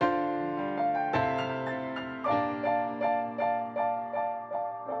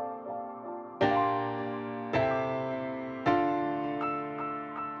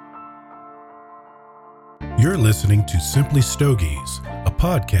You're listening to Simply Stogies, a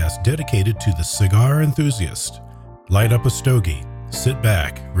podcast dedicated to the cigar enthusiast. Light up a stogie, sit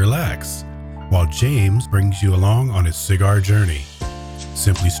back, relax, while James brings you along on his cigar journey.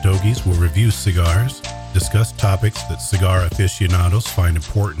 Simply Stogies will review cigars, discuss topics that cigar aficionados find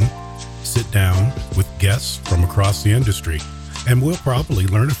important, sit down with guests from across the industry, and we'll probably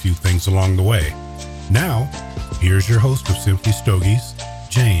learn a few things along the way. Now, here's your host of Simply Stogies,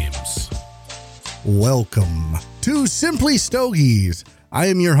 James. Welcome to Simply Stogies. I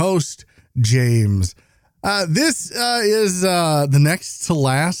am your host, James. This is the next to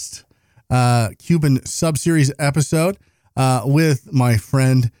last Cuban subseries episode with my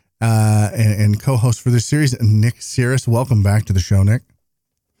friend and co-host for this series, Nick Cirrus. Welcome back to the show, Nick.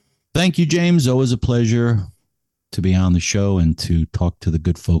 Thank you, James. Always a pleasure to be on the show and to talk to the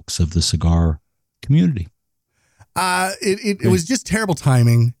good folks of the cigar community. It was just terrible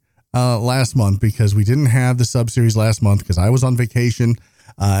timing last month because we didn't have the sub-series last month because I was on vacation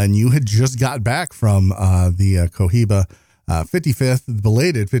and you had just got back from the Cohiba 55th,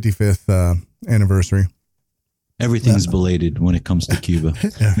 belated 55th anniversary. Everything's belated when it comes to Cuba.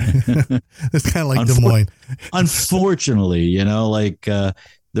 It's kind of like Des Moines. Unfortunately, you know, like they're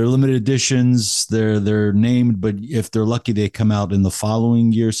limited editions. They're named, but if they're lucky, they come out in the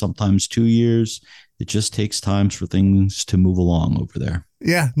following year, sometimes 2 years. It just takes time for things to move along over there.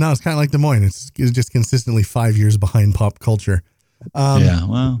 Yeah, no, it's kind of like Des Moines. It's just consistently 5 years behind pop culture. Yeah,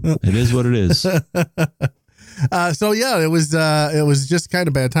 well, it is what it is. So yeah, it was just kind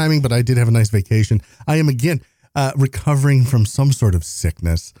of bad timing, but I did have a nice vacation. I am again recovering from some sort of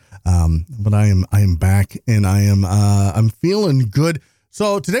sickness, but I am back and I'm feeling good.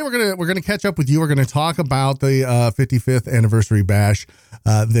 So today we're gonna catch up with you. We're gonna talk about the 55th anniversary bash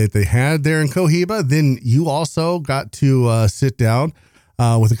that they had there in Cohiba. Then you also got to sit down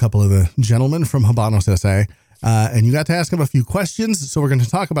with a couple of the gentlemen from Habanos SA, and you got to ask them a few questions. So we're going to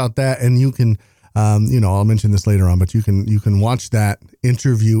talk about that, and you can, I'll mention this later on, but you can watch that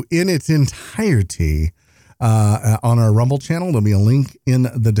interview in its entirety on our Rumble channel. There'll be a link in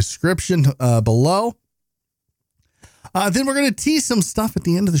the description below. Then we're going to tease some stuff at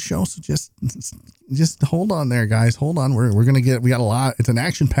the end of the show. So just hold on there, guys. Hold on. We got a lot. It's an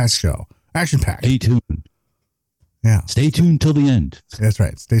action-packed show. Action-packed. Stay tuned. Yeah. Stay tuned till the end. That's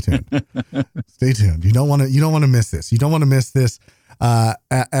right. Stay tuned. Stay tuned. You don't want to miss this. You don't want to miss this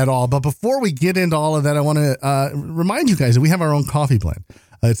at all. But before we get into all of that, I want to remind you guys that we have our own coffee blend.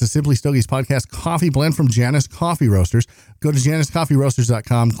 It's a Simply Stogies podcast coffee blend from Janus Coffee Roasters. Go to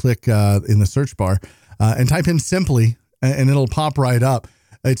januscoffeeroasters.com, click in the search bar, and type in Simply, and it'll pop right up.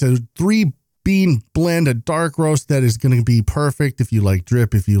 It's a 3-bean blend, a dark roast that is going to be perfect if you like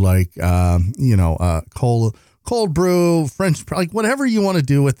drip, if you like, cold brew, French, like whatever you want to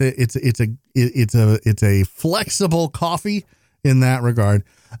do with it. It's a flexible coffee in that regard.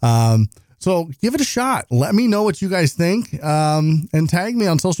 So give it a shot. Let me know what you guys think, and tag me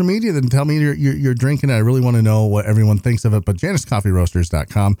on social media. Then tell me you're drinking it. I really want to know what everyone thinks of it. But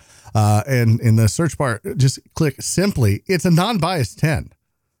JanusCoffeeRoasters.com, and in the search bar, just click Simply. It's a non-biased 10,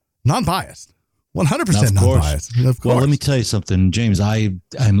 non-biased. 100% non-biased. Of course. Well, let me tell you something, James. I'm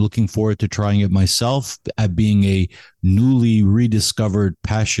looking forward to trying it myself. Being a newly rediscovered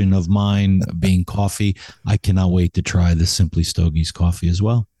passion of mine, being coffee, I cannot wait to try the Simply Stogies coffee as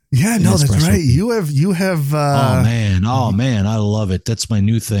well. Yeah, no, that's right. You have. Oh man, I love it. That's my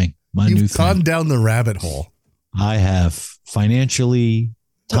new thing. You've gone down the rabbit hole. I have, financially,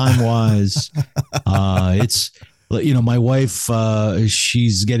 time-wise. It's. My wife,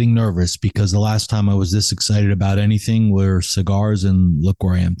 she's getting nervous because the last time I was this excited about anything were cigars, and look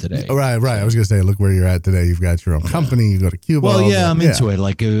where I am today. Right. I was going to say, look where you're at today. You've got your own company. You go to Cuba. Well, yeah, I'm into it.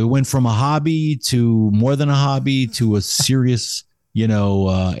 Like it went from a hobby to more than a hobby to a serious,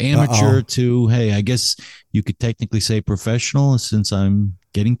 amateur to, hey, I guess you could technically say professional since I'm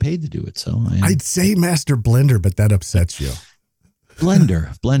getting paid to do it. So I'd say master blender, but that upsets you. Blender.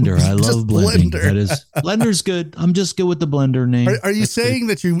 I love blending. Blender. Blender's good. I'm just good with the blender name. Are you saying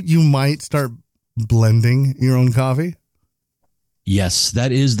that you might start blending your own coffee? Yes,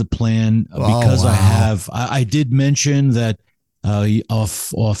 that is the plan because I did mention that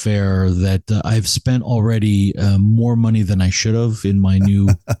off air that I've spent already more money than I should have in my new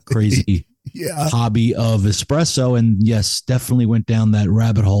crazy hobby of espresso. And yes, definitely went down that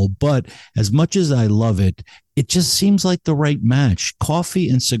rabbit hole. But as much as I love it, it just seems like the right match. Coffee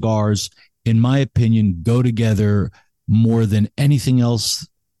and cigars, in my opinion, go together more than anything else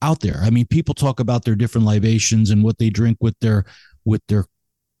out there. I mean, people talk about their different libations and what they drink with their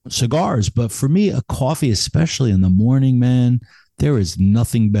cigars. But for me, a coffee, especially in the morning, man, There is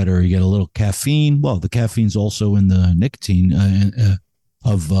nothing better. You get a little caffeine. Well, the caffeine's also in the nicotine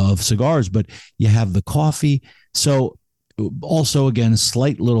of cigars, but you have the coffee. So also, again, a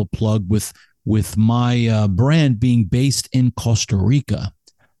slight little plug with my brand being based in Costa Rica.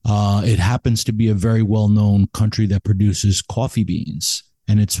 It happens to be a very well-known country that produces coffee beans,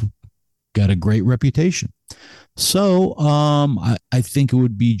 and it's got a great reputation. So I think it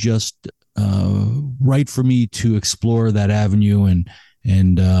would be just right for me to explore that avenue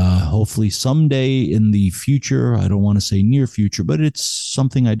and hopefully someday in the future, I don't want to say near future, but it's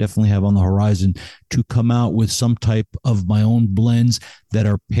something I definitely have on the horizon to come out with some type of my own blends that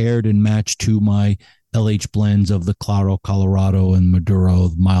are paired and matched to my LH blends of the Claro, Colorado, and Maduro,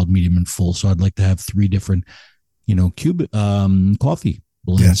 mild, medium, and full. So I'd like to have 3 different, coffee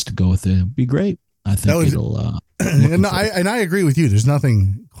blends to go with it. It'd be great. I think it'll. And I agree with you. There's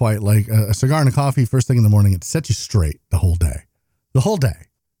nothing quite like a cigar and a coffee first thing in the morning. It sets you straight the whole day. The whole day.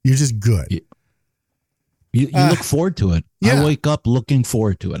 You're just good. You look forward to it. Yeah. I wake up looking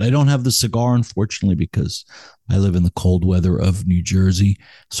forward to it. I don't have the cigar, unfortunately, because I live in the cold weather of New Jersey.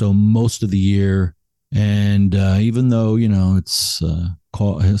 So most of the year, and even though, it's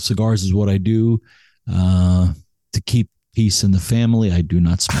cigars is what I do to keep peace in the family, I do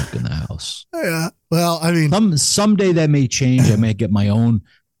not smoke in the house. Yeah. Well, I mean, someday that may change. I may get my own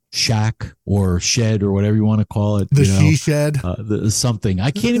shack or shed or whatever you want to call it. The she shed. Something.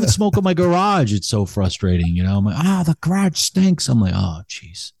 I can't even smoke in my garage. It's so frustrating. I'm like, the garage stinks. I'm like, oh,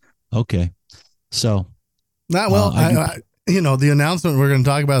 geez. Okay. So. The announcement we're going to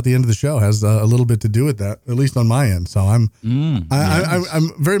talk about at the end of the show has a little bit to do with that, at least on my end. So I'm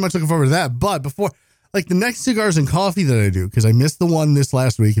very much looking forward to that. But before, like the next cigars and coffee that I do, because I missed the one this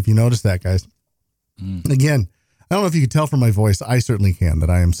last week, if you noticed that, guys. Again, I don't know if you could tell from my voice. I certainly can, that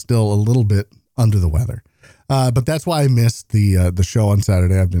I am still a little bit under the weather. But that's why I missed the show on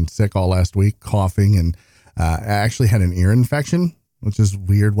Saturday. I've been sick all last week, coughing, and I actually had an ear infection, which is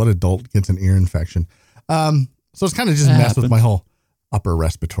weird. What adult gets an ear infection? So it's kind of just messed with my whole upper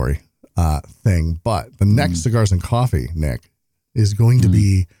respiratory thing. But the next Cigars and Coffee, Nick, is going to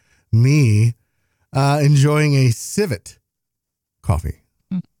be me enjoying a civet coffee.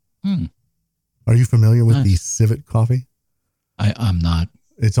 Are you familiar with the civet coffee? I'm not.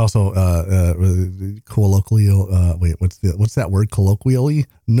 It's also colloquial. What's that word? Colloquially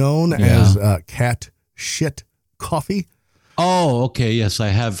known as cat shit coffee. Oh, okay. Yes, I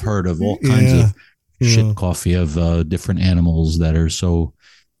have heard of all kinds of shit coffee of different animals that are so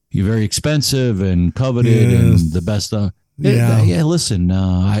very expensive and coveted and the best. Listen,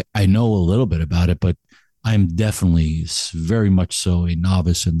 I know a little bit about it, but I'm definitely very much so a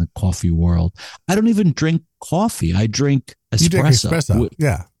novice in the coffee world. I don't even drink coffee. I drink espresso. You drink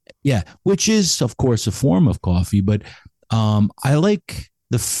espresso. Yeah, which is, of course, a form of coffee, but I like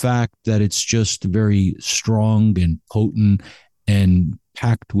the fact that it's just very strong and potent and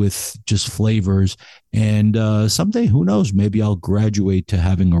packed with just flavors. And someday, who knows, maybe I'll graduate to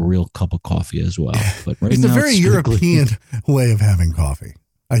having a real cup of coffee as well. But right it's now, a very European way of having coffee,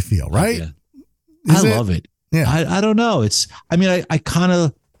 I feel, right? Yeah. I love it. Yeah. I don't know.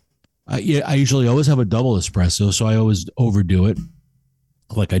 I usually always have a double espresso, so I always overdo it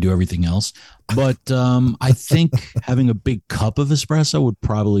like I do everything else. But I think having a big cup of espresso would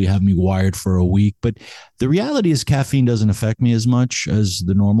probably have me wired for a week. But the reality is caffeine doesn't affect me as much as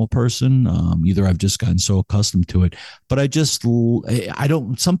the normal person. Either I've just gotten so accustomed to it, but I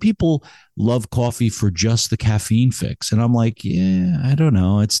don't, some people love coffee for just the caffeine fix. And I'm like, I don't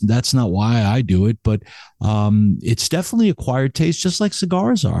know. That's not why I do it, but it's definitely acquired taste, just like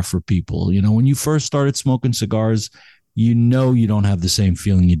cigars are for people. When you first started smoking cigars, you don't have the same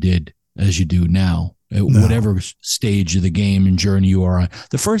feeling you did as you do now, at whatever stage of the game and journey you are on.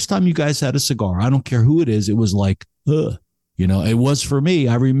 The first time you guys had a cigar, I don't care who it is, it was like, it was for me.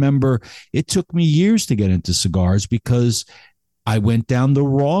 I remember it took me years to get into cigars because I went down the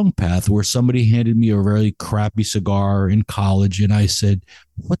wrong path where somebody handed me a really crappy cigar in college. And I said,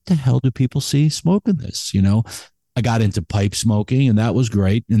 what the hell do people see smoking this? I got into pipe smoking and that was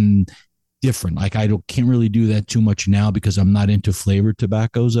great. And different. Like I can't really do that too much now because I'm not into flavored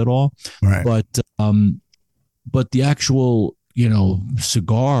tobaccos at all. Right. But the actual,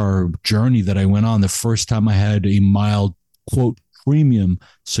 cigar journey that I went on the first time I had a mild, quote, premium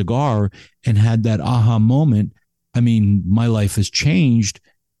cigar and had that aha moment. I mean, my life has changed,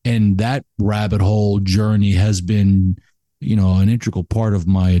 and that rabbit hole journey has been, an integral part of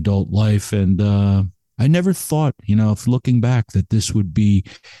my adult life. And I never thought, if looking back, that this would be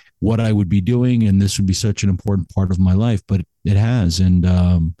what I would be doing, and this would be such an important part of my life, but it has. And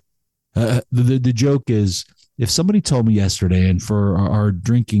the joke is if somebody told me yesterday, and for our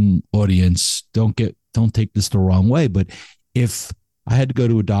drinking audience, don't take this the wrong way, but if I had to go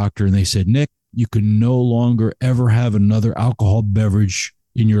to a doctor and they said, Nick, you can no longer ever have another alcohol beverage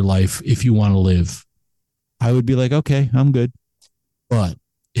in your life if you want to live, I would be like, okay, I'm good. But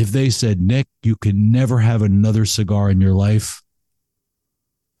if they said, Nick, you can never have another cigar in your life,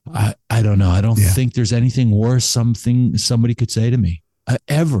 I don't know. I don't think there's anything worse somebody could say to me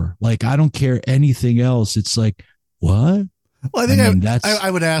ever. Like, I don't care anything else. It's like, what? Well, I think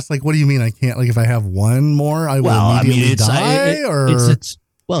I would ask, like, what do you mean I can't? Like, if I have one more, I will immediately die?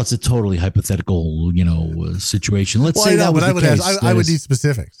 It's a totally hypothetical, situation. Let's say that was the case. I would need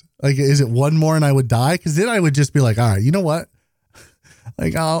specifics. Like, is it one more and I would die? Because then I would just be like, all right, you know what?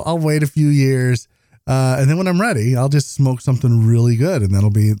 Like, I'll wait a few years. And then when I'm ready, I'll just smoke something really good. And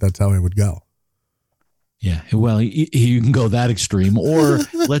that's how I would go. Yeah. Well, you can go that extreme. Or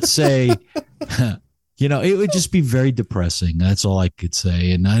let's say, it would just be very depressing. That's all I could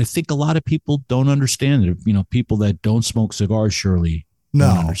say. And I think a lot of people don't understand it. People that don't smoke cigars surely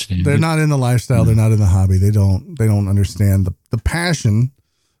don't understand. They're not in the lifestyle. They're not in the hobby. They don't understand the passion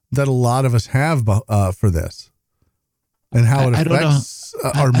that a lot of us have for this and how it affects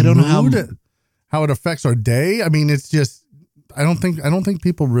our mood, how it affects our day. I mean, it's just, I don't think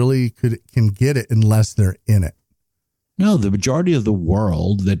people really can get it unless they're in it. No, the majority of the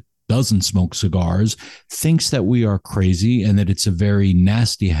world that doesn't smoke cigars thinks that we are crazy and that it's a very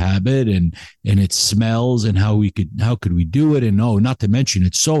nasty habit and it smells and how could we do it? And not to mention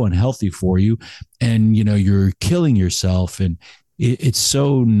it's so unhealthy for you and, you're killing yourself and it's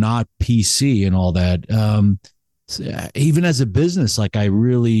so not PC and all that. Even as a business, like I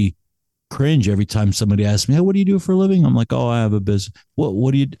really cringe every time somebody asks me, hey, what do you do for a living? I'm like, I have a business.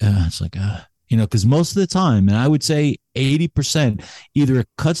 What do you, it's like, because most of the time, and I would say 80%, either it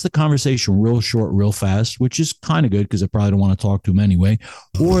cuts the conversation real short, real fast, which is kind of good because I probably don't want to talk to them anyway,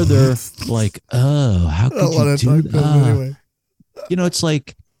 or they're like, how could you do that? Anyway. It's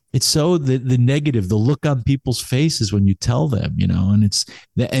like, it's so the negative, the look on people's faces when you tell them,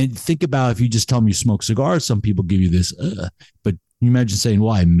 and think about if you just tell them you smoke cigars, some people give you this, but you imagine saying,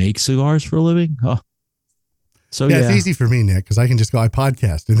 well, I make cigars for a living? Oh. So it's easy for me, Nick, because I can just go, I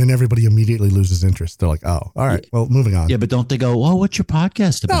podcast, and then everybody immediately loses interest. They're like, oh, all right, well, moving on. Yeah, but don't they go, what's your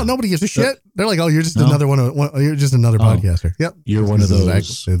podcast about? No, nobody gives a shit. They're like, you're just another you're just another podcaster. Yep. You're one of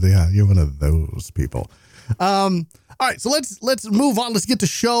those. Yeah, you're one of those people. All right, so let's move on. Let's get the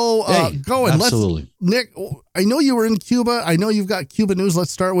show going. Absolutely. Nick, I know you were in Cuba. I know you've got Cuba news.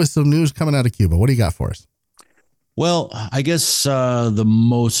 Let's start with some news coming out of Cuba. What do you got for us? Well, I guess the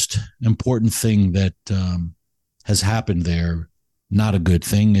most important thing that has happened there, not a good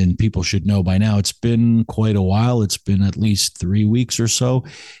thing, and people should know by now, it's been quite a while, it's been at least 3 weeks or so,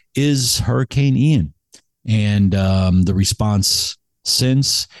 is Hurricane Ian. And the response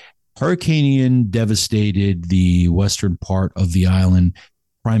since Hurricane Ian devastated the western part of the island,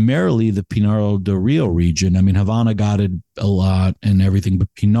 primarily the Pinar del Rio region. I mean, Havana got it a lot and everything, but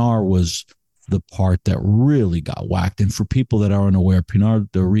Pinar was the part that really got whacked. And for people that are unaware, Pinar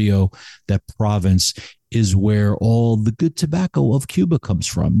del Rio, that province, is where all the good tobacco of Cuba comes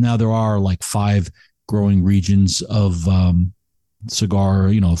from. Now, there are like 5 growing regions of cigar,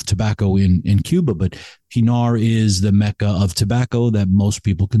 of tobacco in Cuba, but Pinar is the mecca of tobacco that most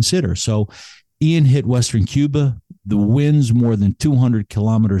people consider. So Ian hit Western Cuba, the winds more than 200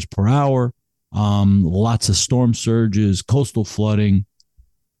 kilometers per hour, lots of storm surges, coastal flooding,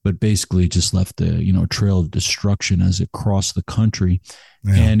 but basically just left a trail of destruction as it crossed the country.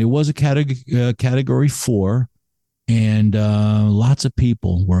 Yeah. And it was a category 4, and lots of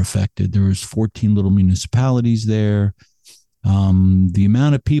people were affected. There was 14 little municipalities there. The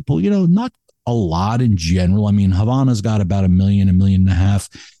amount of people, not a lot in general. I mean, Havana's got about 1.5 million.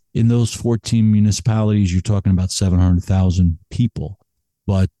 In those 14 municipalities, you're talking about 700,000 people,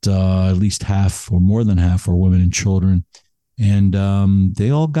 but at least half or more than half are women and children. And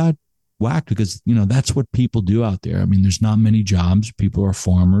they all got whacked because, that's what people do out there. I mean, there's not many jobs. People are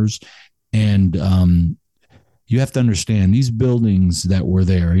farmers. And you have to understand these buildings that were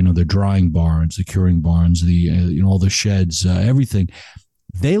there, the drying barns, the curing barns, the, all the sheds, everything.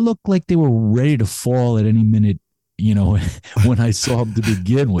 They looked like they were ready to fall at any minute, when I saw them to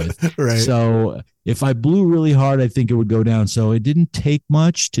begin with. Right. So if I blew really hard, I think it would go down. So it didn't take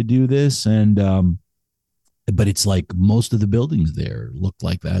much to do this. And, but it's like most of the buildings there look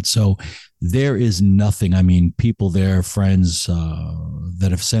like that. So there is nothing. I mean, people there, friends that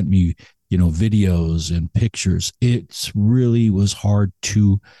have sent me, videos and pictures. It really was hard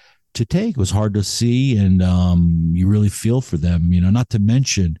to take. It was hard to see. And you really feel for them, not to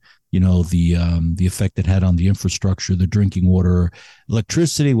mention the effect it had on the infrastructure, the drinking water,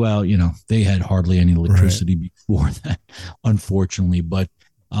 electricity. Well, they had hardly any electricity before that, unfortunately. But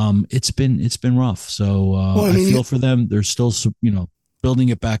it's been rough. So I feel for them. They're still building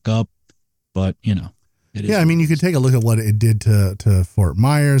it back up, but you could take a look at what it did to Fort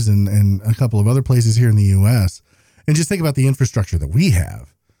Myers and a couple of other places here in the U.S. and just think about the infrastructure that we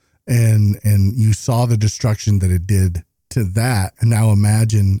have, and you saw the destruction that it did to that. And now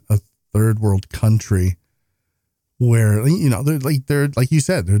imagine a third world country where, they're like you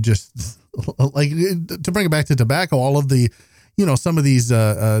said, they're just like, to bring it back to tobacco, all of the, some of these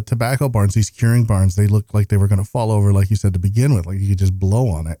tobacco barns, these curing barns, they look like they were going to fall over, like you said, to begin with, like you could just blow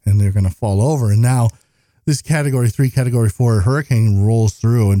on it and they're going to fall over. And now this Category 3, Category 4 hurricane rolls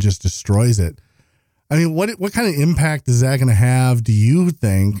through and just destroys it. I mean, what kind of impact is that going to have, do you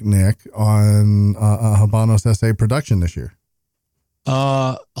think, Nick, on Habanos SA production this year?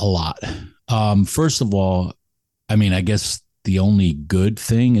 A lot. First of all, I mean, I guess the only good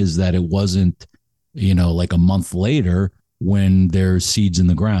thing is that it wasn't, like a month later when there's seeds in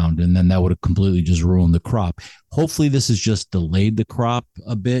the ground, and then that would have completely just ruined the crop. Hopefully this has just delayed the crop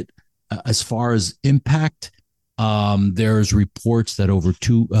a bit. As far as impact, there's reports that over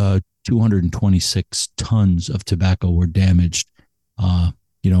 226 tons of tobacco were damaged,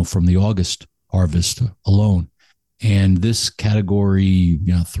 from the August harvest alone. And this category,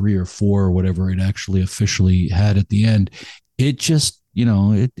 3 or 4, or whatever it actually officially had at the end, it just,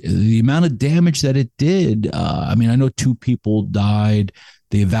 the amount of damage that it did. I know 2 people died.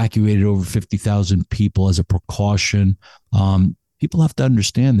 They evacuated over 50,000 people as a precaution. People have to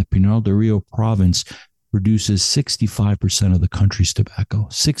understand that Pinar del Rio province produces 65% of the country's tobacco,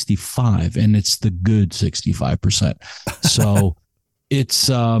 65, and it's the good 65%. So it's,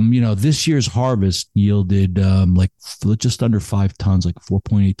 this year's harvest yielded just under 5 tons, like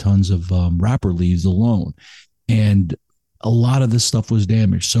 4.8 tons of wrapper leaves alone. And a lot of this stuff was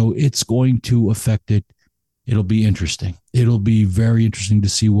damaged. So it's going to affect it. It'll be interesting. It'll be very interesting to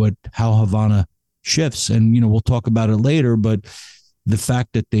see how Havana shifts. And, we'll talk about it later, but the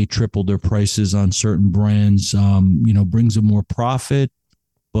fact that they tripled their prices on certain brands, brings them more profit,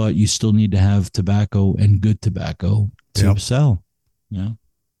 but you still need to have tobacco and good tobacco to sell. Yeah.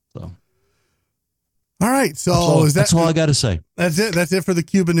 So. All right. So that's all I got to say. That's it. That's it for the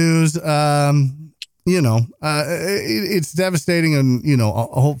Cuba news. It's devastating, and,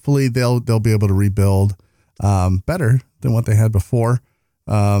 hopefully they'll be able to rebuild, better than what they had before.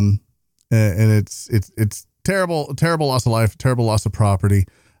 And it's terrible loss of life, terrible loss of property.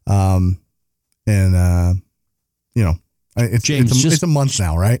 It's a month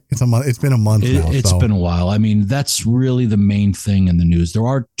now, right? It's been a month now. It's been a while. I mean, that's really the main thing in the news. There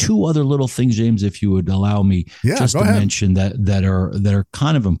are 2 other little things, James, if you would allow me just to mention that are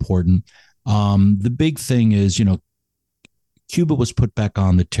kind of important. The big thing is, Cuba was put back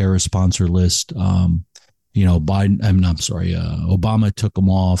on the terrorist sponsor list. Obama took them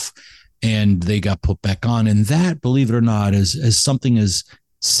off and they got put back on. And that, believe it or not, is something as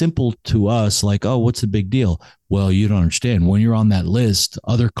simple to us, like, oh, what's the big deal? Well, you don't understand. When you're on that list,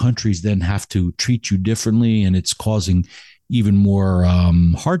 other countries then have to treat you differently, and it's causing even more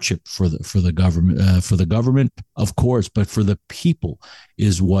hardship for the government, of course, but for the people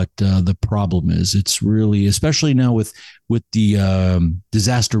is what the problem is. It's really, especially now with the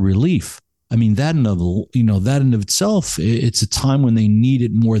disaster relief. I mean, that in of itself, it's a time when they need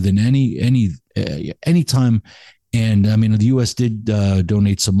it more than any time. And I mean, the U.S. did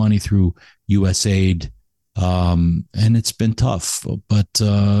donate some money through USAID, and it's been tough. But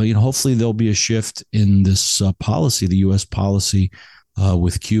hopefully there'll be a shift in this policy, the U.S. policy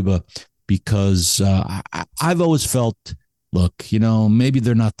with Cuba, because I've always felt, look, maybe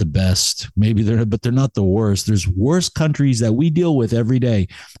they're not the best, but they're not the worst. There's worse countries that we deal with every day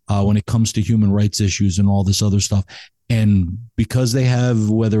when it comes to human rights issues and all this other stuff. And because they have,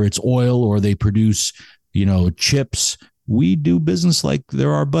 whether it's oil or they produce chips, we do business like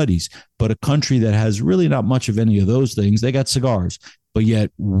they're our buddies. But a country that has really not much of any of those things, they got cigars, but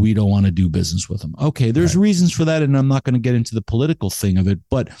yet we don't want to do business with them. Okay, there's reasons for that, and I'm not going to get into the political thing of it,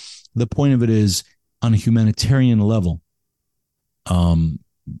 but the point of it is, on a humanitarian level,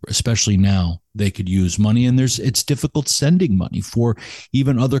 especially now, they could use money, and it's difficult sending money for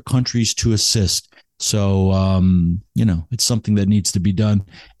even other countries to assist. So, it's something that needs to be done.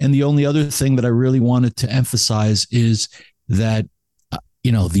 And the only other thing that I really wanted to emphasize is that,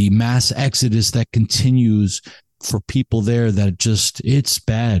 the mass exodus that continues for people there, that it's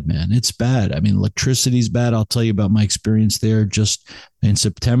bad, man. It's bad. I mean, electricity's bad. I'll tell you about my experience there just in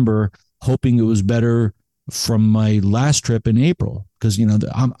September, hoping it was better from my last trip in April. because,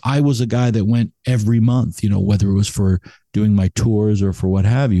 I was a guy that went every month, whether it was for doing my tours or for what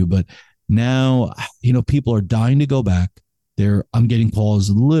have you. But now, people are dying to go back there. I'm getting calls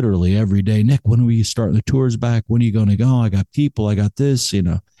literally every day. Nick, when are we starting the tours back? When are you going to go? I got people, I got this,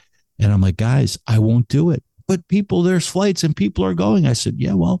 and I'm like, guys, I won't do it. But there's flights and people are going. I said,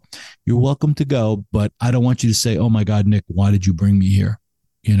 yeah, well, you're welcome to go, but I don't want you to say, oh my God, Nick, why did you bring me here?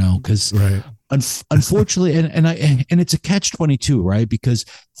 Because right. Unfortunately, and it's a catch-22, right? Because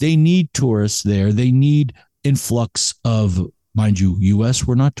they need tourists there. They need influx of, mind you, U.S.,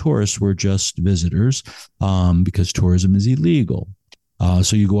 we're not tourists, we're just visitors, because tourism is illegal.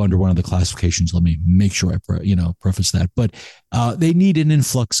 So you go under one of the classifications. Let me make sure I preface that. But they need an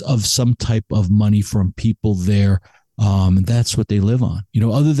influx of some type of money from people there. And that's what they live on.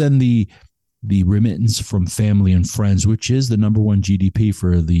 Other than the remittance from family and friends, which is the number one GDP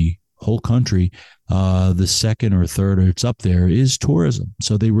for the whole country, the second or third, or it's up there, is tourism.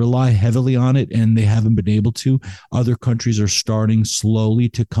 So they rely heavily on it, and they haven't been able to. Other countries are starting slowly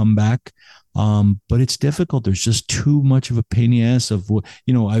to come back. But it's difficult. There's just too much of a pain in the ass of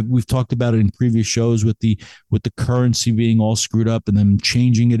we've talked about it in previous shows with the currency being all screwed up and them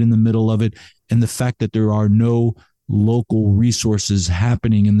changing it in the middle of it. And the fact that there are no local resources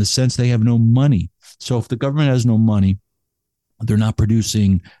happening, in the sense they have no money. So if the government has no money, they're not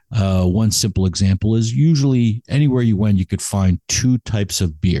producing. One simple example is usually anywhere you went, you could find two types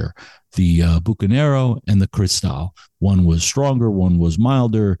of beer, the Bucanero and the Cristal. One was stronger, one was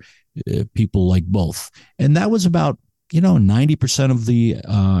milder. People like both. And that was about, 90% of the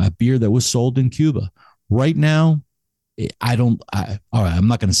beer that was sold in Cuba. Right now, all right, I'm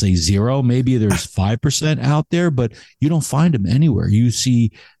not going to say zero. Maybe there's 5% out there, but you don't find them anywhere. You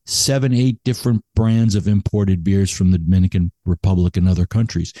see 7, 8 different brands of imported beers from the Dominican Republic and other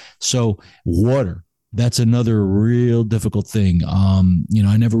countries. So water, that's another real difficult thing. I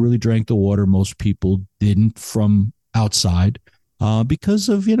never really drank the water. Most people didn't from outside. Because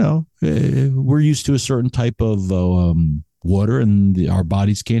of, we're used to a certain type of water, and our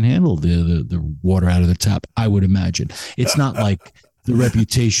bodies can't handle the water out of the tap, I would imagine. It's not like the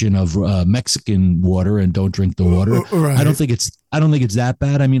reputation of Mexican water and don't drink the water. Right. I don't think it's that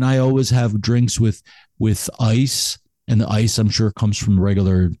bad. I mean, I always have drinks with ice, and the ice, I'm sure, comes from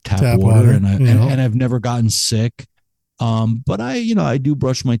regular tap water. And I've never gotten sick. But I do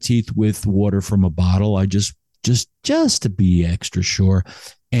brush my teeth with water from a bottle. I just to be extra sure.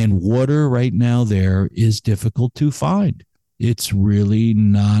 And water right now there is difficult to find. It's really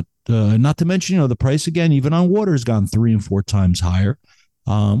not to mention, the price again, even on water, has gone 3 and 4 times higher.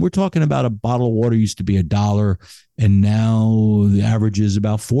 We're talking about a bottle of water used to be $1, and now the average is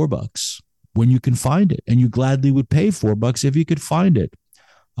about $4 when you can find it. And you gladly would pay $4 if you could find it.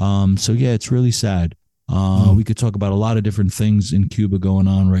 So yeah, it's really sad. We could talk about a lot of different things in Cuba going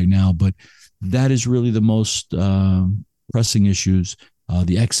on right now, but that is really the most pressing issues,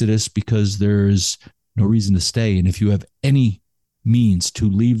 the exodus, because there's no reason to stay. And if you have any means to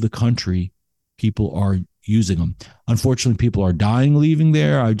leave the country, people are using them. Unfortunately, people are dying leaving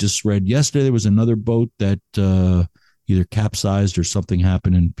there. I just read yesterday there was another boat that either capsized or something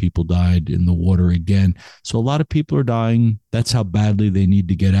happened and people died in the water again. So a lot of people are dying. That's how badly they need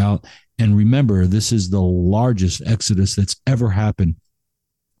to get out. And remember, this is the largest exodus that's ever happened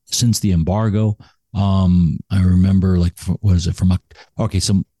since the embargo. I remember,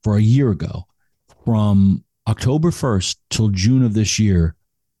 for a year ago, from October 1st till June of this year,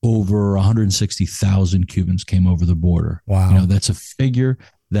 over 160,000 Cubans came over the border. Wow. That's a figure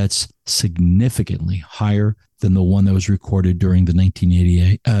that's significantly higher than the one that was recorded during the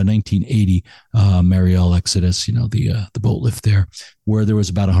 1980 Mariel Exodus, the boat lift there, where there was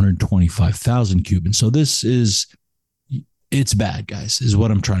about 125,000 Cubans. So it's bad, guys, is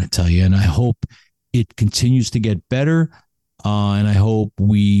what I'm trying to tell you. And I hope it continues to get better. And I hope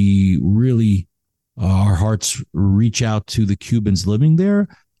we really, our hearts reach out to the Cubans living there.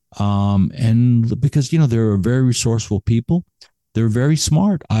 And because, they're very resourceful people. They're very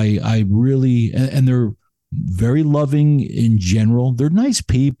smart. I really, and they're very loving in general. They're nice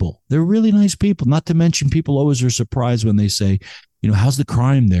people. They're really nice people. Not to mention, people always are surprised when they say, how's the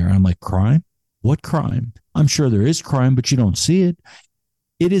crime there? I'm like, crime? What crime? I'm sure there is crime, but you don't see it.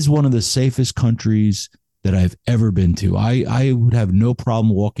 It is one of the safest countries that I've ever been to. I would have no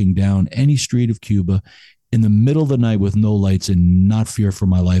problem walking down any street of Cuba in the middle of the night with no lights and not fear for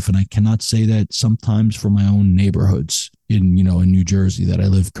my life. And I cannot say that sometimes for my own neighborhoods in New Jersey that I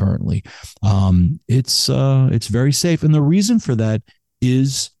live currently. It's very safe. And the reason for that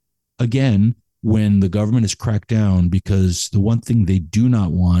is, again, when the government is cracked down, because the one thing they do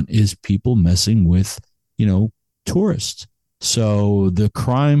not want is people messing with, tourists. So the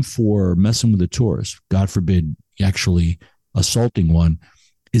crime for messing with a tourist, God forbid, actually assaulting one,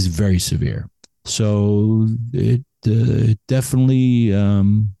 is very severe. So it definitely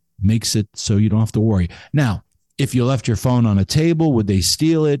makes it so you don't have to worry. Now, if you left your phone on a table, would they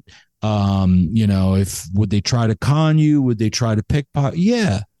steal it? If would they try to con you? Would they try to pickpocket?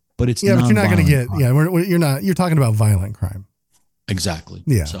 Yeah, but it's but you're not going to get. crime. Yeah, you're not. You're talking about violent crime. Exactly.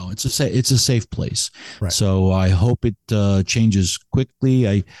 Yeah. So it's a safe place. Right. So I hope it changes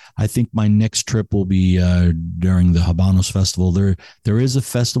quickly. I think my next trip will be during the Habanos Festival. There is a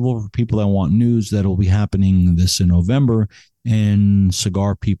festival for people that want news that will be happening this in November, and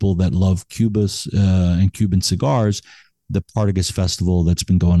cigar people that love Cuba's and Cuban cigars. The Partagas Festival that's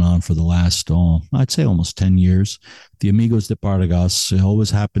been going on for the last, I'd say almost 10 years. The Amigos de Partagas, it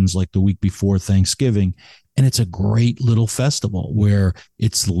always happens like the week before Thanksgiving. And it's a great little festival where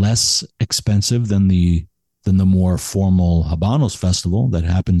it's less expensive than the more formal Habanos Festival that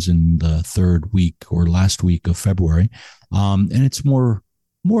happens in the third week or last week of February. And it's more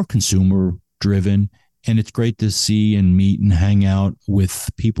consumer driven. And it's great to see and meet and hang out with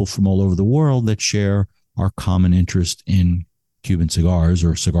people from all over the world that share our common interest in Cuban cigars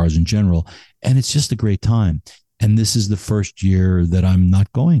or cigars in general. And it's just a great time. And this is the first year that I'm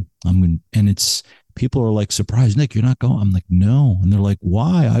not going. People are like surprised, Nick, you're not going. I'm like, no. And they're like,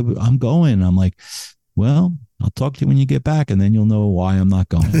 why? I'm going. I'm like, well, I'll talk to you when you get back, and then you'll know why I'm not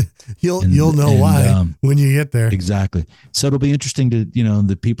going. You'll know why when you get there. Exactly. So it'll be interesting to,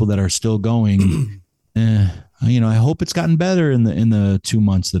 the people that are still going. I hope it's gotten better in the 2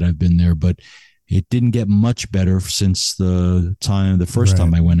 months that I've been there, but it didn't get much better since the first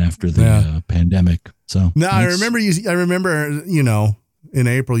time I went after the pandemic. So no, I remember in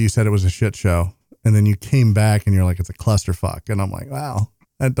April you said it was a shit show, and then you came back and you're like, it's a clusterfuck. And I'm like, wow,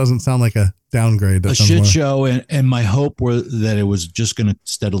 that doesn't sound like a downgrade. A shit show. And my hope were that it was just going to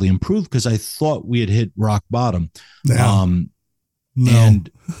steadily improve, because I thought we had hit rock bottom. No. And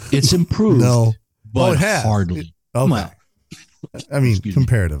it's improved. No. But it has. hardly. Okay. Well,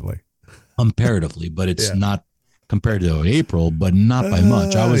 comparatively, but it's not compared to April, but not by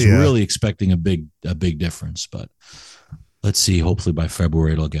much. I was really expecting a big difference, but let's see. Hopefully by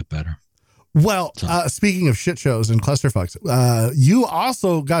February it'll get better. Well, speaking of shit shows and clusterfucks, you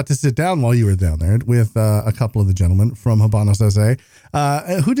also got to sit down while you were down there with a couple of the gentlemen from Habanos SA.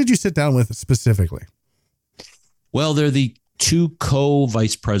 Who did you sit down with specifically? Well, they're the two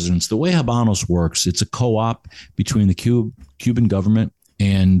co-vice presidents. The way Habanos works, it's a co-op between the Cuban government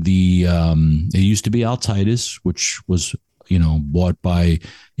and it used to be Altaitas, which was, bought by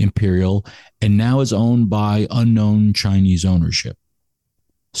Imperial, and now is owned by unknown Chinese ownership.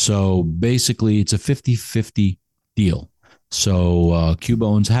 So basically it's a 50-50 deal. So Cuba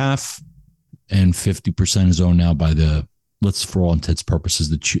owns half, and 50% is owned now by for all intents and purposes,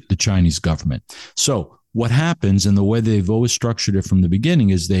 the Chinese government. So what happens, and the way they've always structured it from the beginning,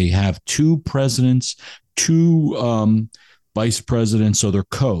 is they have two presidents, two vice presidents, so they're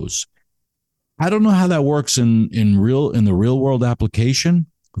co's. I don't know how that works in the real world application,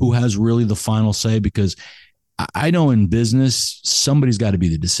 who has really the final say, because I know in business, somebody's got to be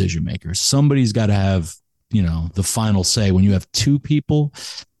the decision maker. Somebody's got to have, the final say. When you have two people,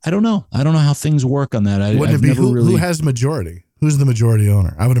 I don't know how things work on that. Wouldn't it be who has majority? Who's the majority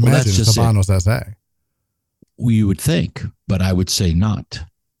owner? I would imagine it's Habanos SA. You would think, but I would say not,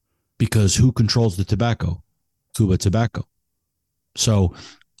 because who controls the tobacco? Cuba Tobacco. So,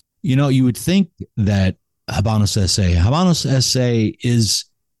 you would think that Habanos SA is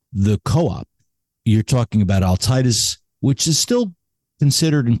the co-op. You're talking about Altaitas, which is still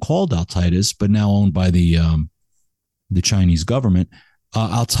considered and called Altaitas, but now owned by the Chinese government.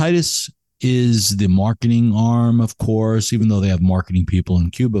 Altaitas is the marketing arm, of course, even though they have marketing people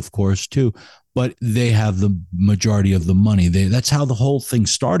in Cuba, of course, too. But they have the majority of the money. That's how the whole thing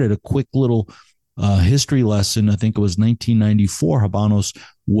started. A quick little history lesson. I think it was 1994. Habanos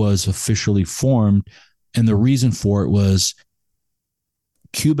was officially formed. And the reason for it was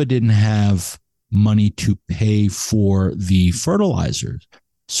Cuba didn't have money to pay for the fertilizers.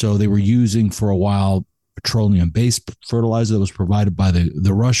 So they were using for a while petroleum-based fertilizer that was provided by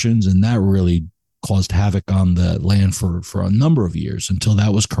the Russians, and that really caused havoc on the land for a number of years until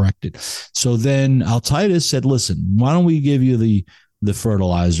that was corrected. So then Altaitas said, listen, why don't we give you the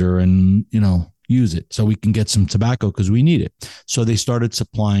fertilizer and, use it so we can get some tobacco, because we need it. So they started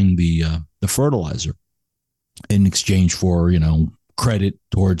supplying the fertilizer in exchange for, credit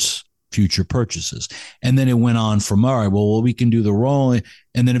towards future purchases. And then it went on from, all right, well, we can do the rolling.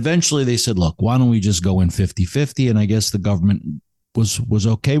 And then eventually they said, look, why don't we just go in 50-50? And I guess the government was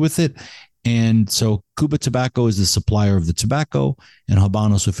okay with it. And so Cuba Tobacco is the supplier of the tobacco, and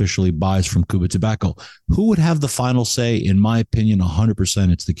Habanos officially buys from Cuba Tobacco. Who would have the final say? In my opinion,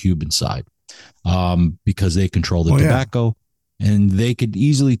 100% it's the Cuban side, because they control the tobacco, and they could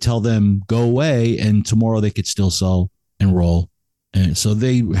easily tell them, go away, and tomorrow they could still sell and roll. And so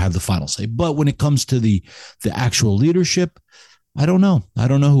they have the final say. But when it comes to the actual leadership, I don't know. I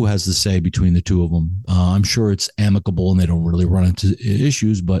don't know who has the say between the two of them. I'm sure it's amicable and they don't really run into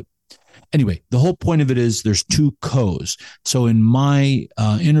issues, but anyway, the whole point of it is there's two co's. So in my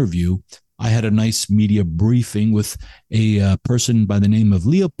interview, I had a nice media briefing with a person by the name of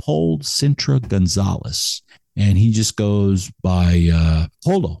Leopold Sintra Gonzalez, and he just goes by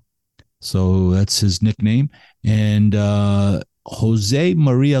Polo. So that's his nickname. And Jose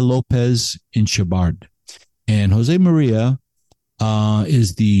Maria Lopez Inchabard. And Jose Maria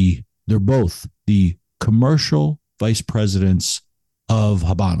they're both the commercial vice presidents of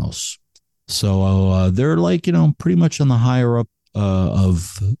Habanos. So they're like, pretty much on the higher up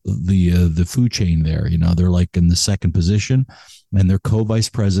of the food chain there. They're like in the second position, and they're co-vice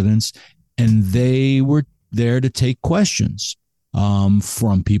presidents, and they were there to take questions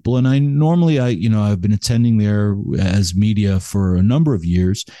from people. And I've been attending there as media for a number of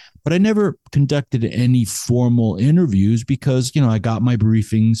years, but I never conducted any formal interviews because, I got my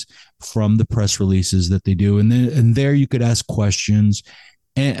briefings from the press releases that they do. And there you could ask questions.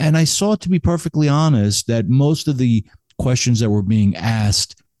 And I saw, to be perfectly honest, that most of the questions that were being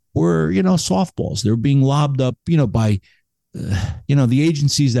asked were, softballs. They were being lobbed up, by, the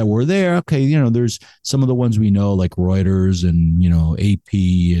agencies that were there. Okay, there's some of the ones we know, like Reuters and, AP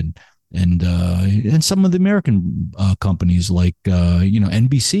and some of the American companies like,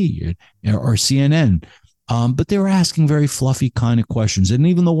 NBC or CNN. But they were asking very fluffy kind of questions. And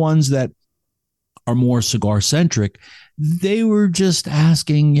even the ones that are more cigar centric, they were just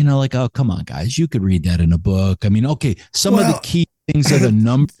asking, like, oh, come on, guys, you could read that in a book. I mean, okay, some of the key things are the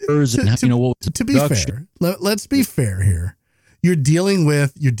numbers and what was to be fair. Let's be fair here. You're dealing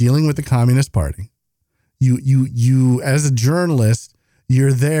with the Communist Party. You as a journalist,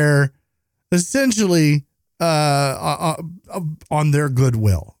 you're there essentially on their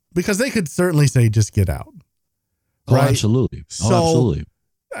goodwill, because they could certainly say, just get out. Oh, right? Absolutely. So, absolutely.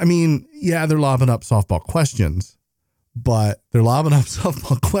 I mean, yeah, they're lobbing up softball questions, but they're lobbing up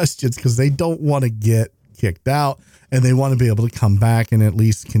softball questions because they don't want to get kicked out, and they want to be able to come back and at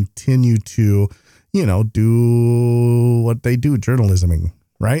least continue to, do what they do, journalisming,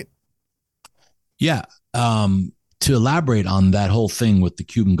 right? Yeah. To elaborate on that whole thing with the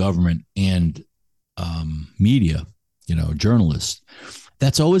Cuban government and media, journalists,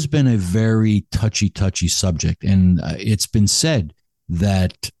 that's always been a very touchy subject. And it's been said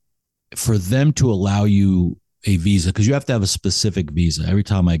that for them to allow you a visa, because you have to have a specific visa. Every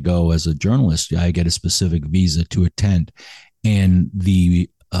time I go as a journalist, I get a specific visa to attend. And the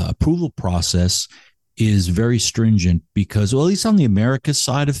approval process is very stringent because, well, at least on the America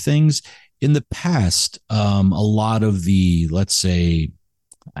side of things, in the past, a lot of the, let's say,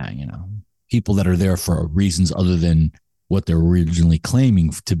 people that are there for reasons other than what they're originally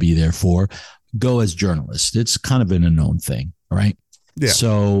claiming to be there for, go as journalists. It's kind of been a known thing, right? Yeah.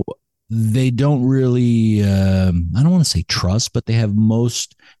 So they don't really, I don't want to say trust, but they have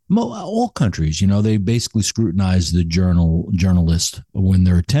all countries, they basically scrutinize the journalist when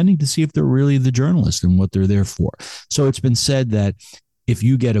they're attending to see if they're really the journalist and what they're there for. So it's been said that if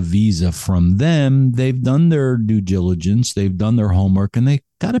you get a visa from them, they've done their due diligence, they've done their homework, and they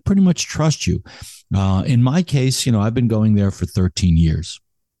got to pretty much trust you. In my case, I've been going there for 13 years,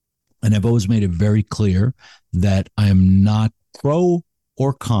 and I've always made it very clear that I am not pro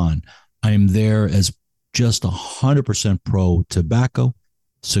or con. I am there as just 100% pro tobacco,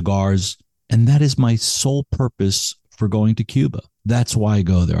 cigars, and that is my sole purpose for going to Cuba. That's why I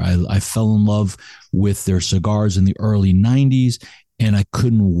go there. I fell in love with their cigars in the early 90s, and I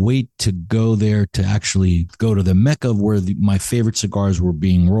couldn't wait to go there, to actually go to the Mecca of where my favorite cigars were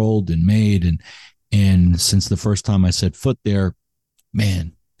being rolled and made. And since the first time I set foot there,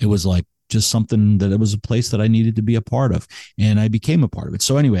 man, it was like just something that it was a place that I needed to be a part of. And I became a part of it.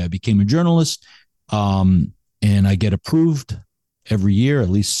 So anyway, I became a journalist, and I get approved every year, at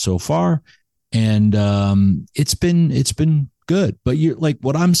least so far. And it's been good. But you're like,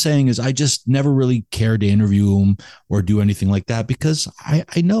 what I'm saying is I just never really cared to interview them or do anything like that, because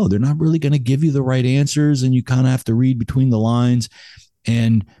I know they're not really going to give you the right answers, and you kind of have to read between the lines.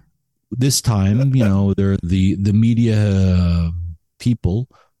 And this time, they're the media people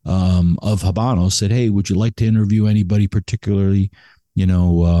of Habanos said, hey, would you like to interview anybody particularly,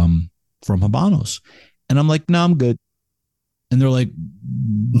 from Habanos? And I'm like, no, I'm good. And they're like,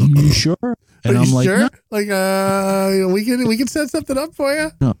 you sure? And I'm like, sure? no. Like, we can set something up for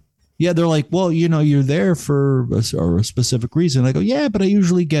you. No. Yeah, they're like, well, you're there for a specific reason. I go, yeah, but I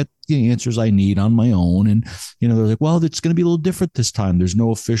usually get the answers I need on my own. And, they're like, well, it's going to be a little different this time. There's no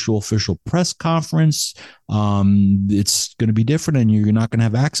official press conference. It's going to be different, and you're not going to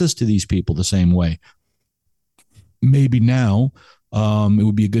have access to these people the same way. Maybe now it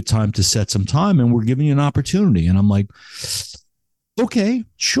would be a good time to set some time, and we're giving you an opportunity. And I'm like, okay,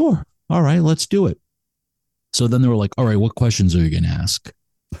 sure. All right, let's do it. So then they were like, all right, what questions are you going to ask?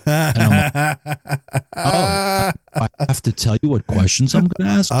 And I'm like, oh, I have to tell you what questions I'm going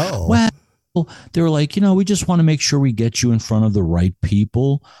to ask. Oh, well, they were like, we just want to make sure we get you in front of the right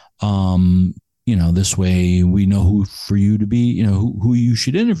people. This way we know who for you to be, who you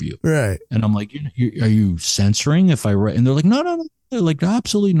should interview. Right. And I'm like, are you censoring if I write? And they're like, no. They're like,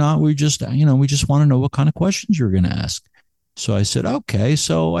 absolutely not. We just want to know what kind of questions you're going to ask. So I said, okay.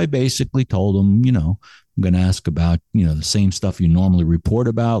 So I basically told them, I'm going to ask about, the same stuff you normally report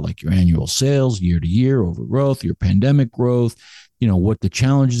about, like your annual sales, year to year, overgrowth, your pandemic growth, what the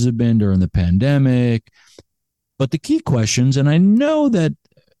challenges have been during the pandemic. But the key questions, and I know that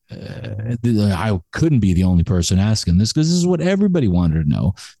I couldn't be the only person asking this because this is what everybody wanted to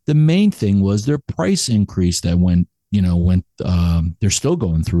know. The main thing was their price increase that went they're still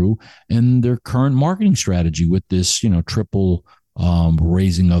going through, and their current marketing strategy with this, triple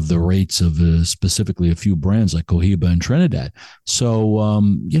raising of the rates of specifically a few brands like Cohiba and Trinidad. So,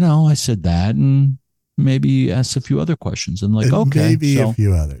 I said that and maybe asked a few other questions and like, okay. Maybe a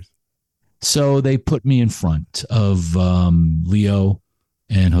few others. So they put me in front of Leo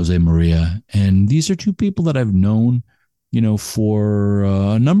and Jose Maria. And these are two people that I've known, for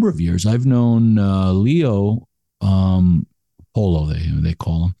a number of years. I've known Leo, Polo, they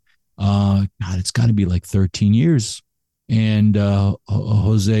call him. God, it's got to be like 13 years. And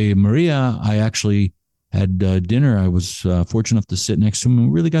Jose Maria, I actually had dinner. I was fortunate enough to sit next to him, and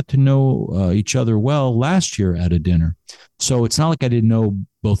we really got to know each other well last year at a dinner. So it's not like I didn't know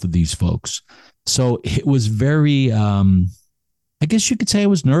both of these folks. So it was very, I guess you could say I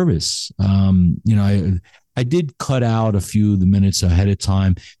was nervous. I did cut out a few of the minutes ahead of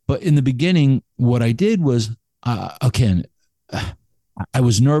time, but in the beginning, what I did was, I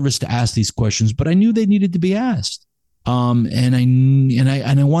was nervous to ask these questions, but I knew they needed to be asked.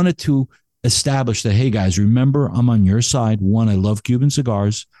 And I wanted to establish that, hey guys, remember, I'm on your side. One, I love Cuban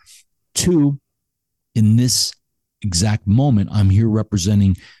cigars. Two, in this exact moment, I'm here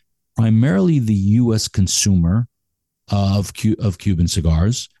representing primarily the U.S. consumer of Cuban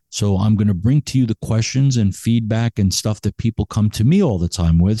cigars. So I'm going to bring to you the questions and feedback and stuff that people come to me all the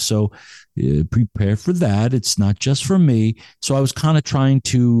time with. So prepare for that. It's not just for me. So I was kind of trying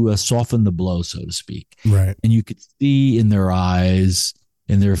to soften the blow, so to speak. Right. And you could see in their eyes,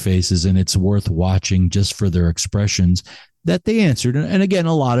 in their faces, and it's worth watching just for their expressions that they answered. And again,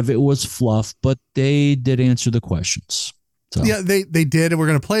 a lot of it was fluff, but they did answer the questions. So. Yeah, they did. And we're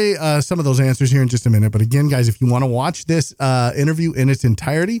going to play some of those answers here in just a minute. But again, guys, if you want to watch this interview in its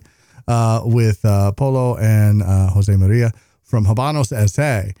entirety with Polo and Jose Maria from Habanos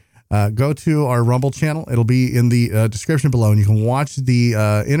SA, go to our Rumble channel. It'll be in the description below, and you can watch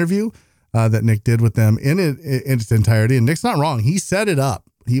the interview that Nick did with them in its entirety. And Nick's not wrong. He set it up.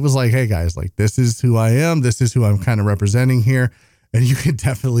 He was like, hey, guys, like, this is who I am. This is who I'm kind of representing here. And you could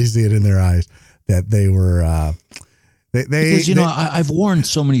definitely see it in their eyes that they were because I've worn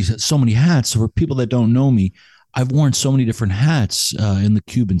so many hats. So for people that don't know me, I've worn so many different hats in the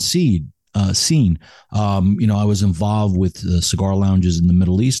Cuban scene. I was involved with cigar lounges in the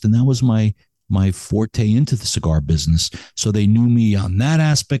Middle East, and that was my forte into the cigar business. So they knew me on that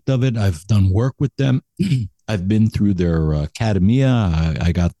aspect of it. I've done work with them. I've been through their academia.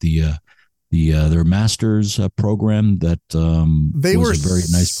 I got their master's program that they was were a very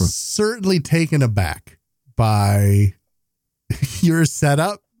nice certainly taken aback by your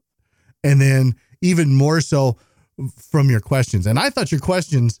setup, and then even more so from your questions. And I thought your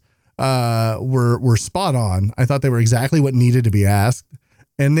questions were spot on. I thought they were exactly what needed to be asked,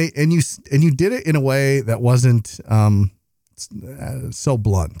 and you did it in a way that wasn't so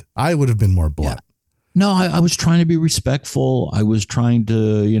blunt. I would have been more blunt. Yeah. No, I was trying to be respectful. I was trying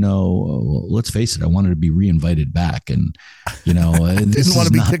to, let's face it, I wanted to be reinvited back. And, didn't want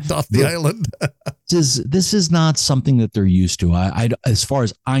to be kicked off the island. This is not something that they're used to. I, as far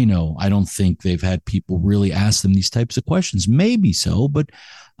as I know, I don't think they've had people really ask them these types of questions. Maybe so, but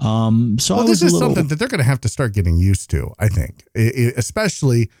this is something that they're going to have to start getting used to, I think,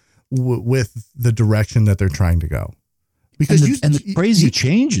 especially with the direction that they're trying to go. because the crazy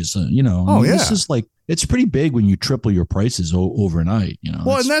changes, this is like, it's pretty big when you triple your prices overnight,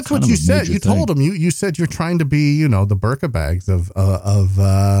 Well, and that's what you said. You told them, you said you're trying to be, the Burka bags of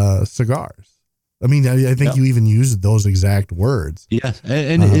cigars. I mean, I think you even used those exact words. Yeah.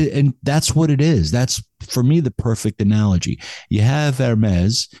 And that's what it is. That's, for me, the perfect analogy. You have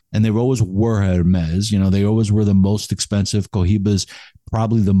Hermes, and they always were Hermes. They always were the most expensive. Cohiba's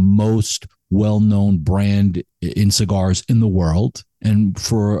probably the most well-known brand in cigars in the world. And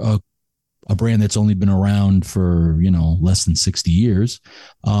for a brand that's only been around for, less than 60 years,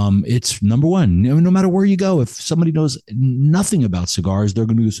 it's number one. No matter where you go, if somebody knows nothing about cigars, they're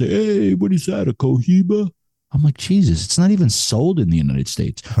going to say, hey, what is that, a Cohiba? I'm like, Jesus, it's not even sold in the United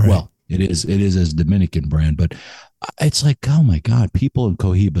States. Right. Well, it is as a Dominican brand, but it's like, oh my God, people in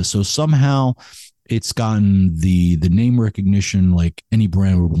Cohiba. So somehow it's gotten the name recognition like any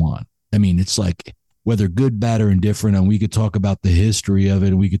brand would want. I mean, it's like, whether good, bad, or indifferent, and we could talk about the history of it,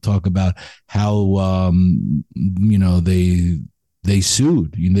 and we could talk about how they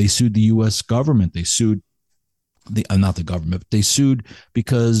sued. They sued the U.S. government. They sued not the government, but they sued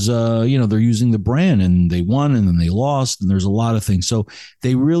because they're using the brand, and they won, and then they lost, and there's a lot of things. So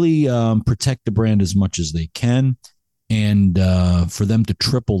they really protect the brand as much as they can, and for them to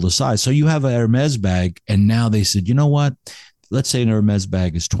triple the size. So you have a Hermes bag, and now they said, you know what? Let's say an Hermes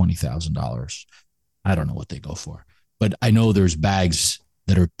bag is $20,000. I don't know what they go for, but I know there's bags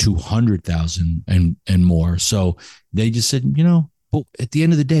that are 200,000 and more. So they just said, well, at the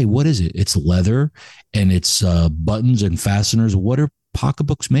end of the day, what is it? It's leather, and it's buttons and fasteners. What are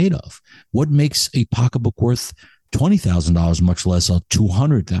pocketbooks made of? What makes a pocketbook worth $20,000, much less a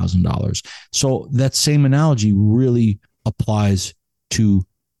 $200,000? So that same analogy really applies to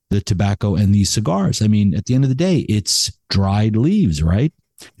the tobacco and these cigars. I mean, at the end of the day, it's dried leaves, right?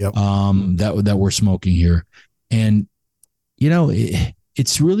 Yep. That we're smoking here. And,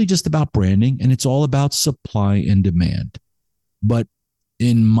 it's really just about branding, and it's all about supply and demand. But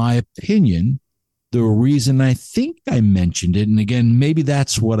in my opinion, the reason I think I mentioned it, and again, maybe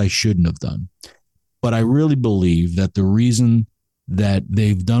that's what I shouldn't have done, but I really believe that the reason that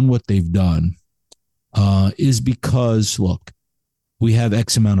they've done what they've done is because, look, we have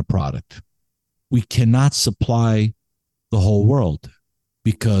X amount of product. We cannot supply the whole world,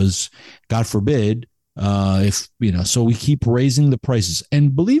 because God forbid, so we keep raising the prices.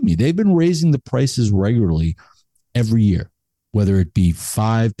 And believe me, they've been raising the prices regularly every year, whether it be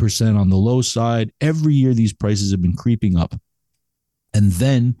 5% on the low side. Every year, these prices have been creeping up. And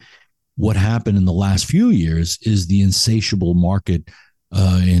then what happened in the last few years is the insatiable market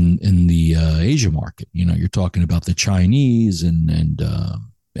in the Asia market. You're talking about the Chinese and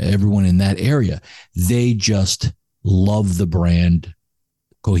everyone in that area. They just love the brand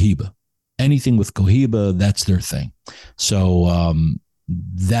Cohiba. Anything with Cohiba, that's their thing. So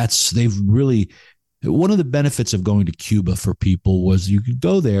they've really, one of the benefits of going to Cuba for people was you could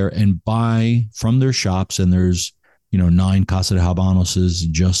go there and buy from their shops, and there's 9 Casa de Habanoses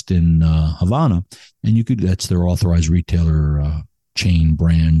just in Havana, and that's their authorized retailer chain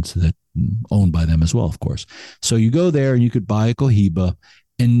brand that owned by them as well, of course. So you go there and you could buy a Cohiba.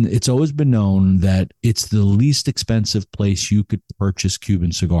 And it's always been known that it's the least expensive place you could purchase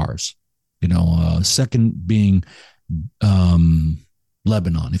Cuban cigars. Second being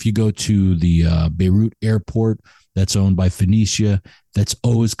Lebanon. If you go to the Beirut airport that's owned by Phoenicia, that's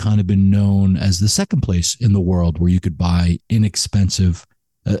always kind of been known as the second place in the world where you could buy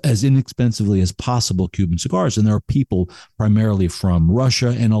as inexpensively as possible Cuban cigars. And there are people primarily from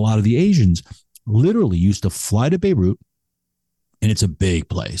Russia, and a lot of the Asians literally used to fly to Beirut. And it's a big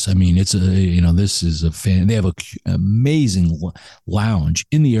place. I mean, it's this is they have an amazing lounge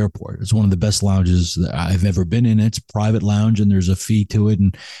in the airport. It's one of the best lounges that I've ever been in. It's a private lounge, and there's a fee to it.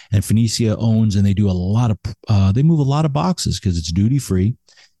 And Phoenicia owns, and they do they move a lot of boxes because it's duty free,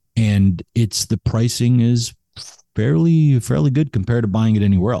 and the pricing is fairly good compared to buying it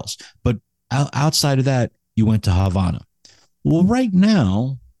anywhere else. But outside of that, you went to Havana. Well, right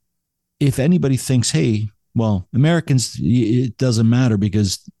now, if anybody thinks, hey, well, Americans, it doesn't matter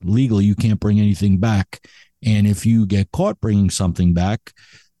because legally you can't bring anything back. And if you get caught bringing something back,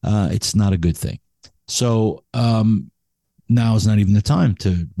 it's not a good thing. So now is not even the time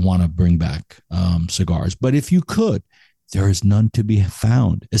to want to bring back cigars. But if you could, there is none to be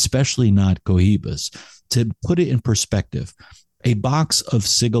found, especially not Cohibas. To put it in perspective, a box of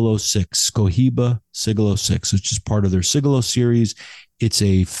Sigilo 6, Cohiba Sigilo 6, which is part of their Sigilo series. It's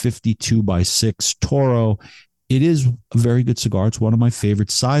a 52x6 Toro. It is a very good cigar. It's one of my favorite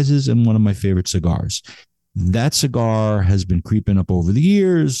sizes and one of my favorite cigars. That cigar has been creeping up over the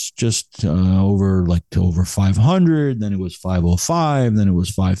years, just over 500. Then it was 505. Then it was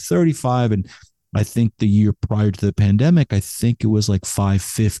 535. And I think the year prior to the pandemic, I think it was like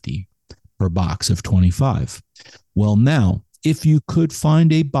 550 per box of 25. Well, now, if you could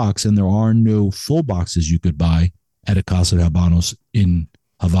find a box, and there are no full boxes you could buy at a Casa de Habanos in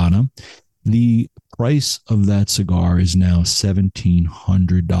Havana, the price of that cigar is now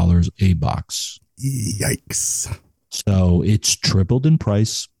 $1,700 a box. Yikes. So it's tripled in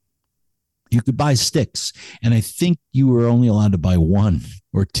price. You could buy sticks, and I think you were only allowed to buy one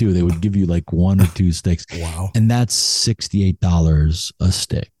or two. They would give you like one or two sticks. Wow. And that's $68 a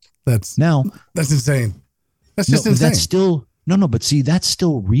stick. That's insane. That's just insane. That's still but see, that's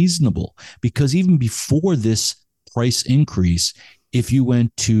still reasonable, because even before this price increase, if you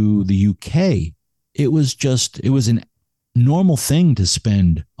went to the UK, it was an normal thing to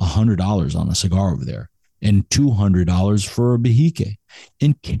spend $100 on a cigar over there and $200 for a Behike.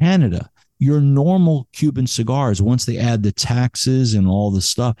 In Canada, your normal Cuban cigars, once they add the taxes and all the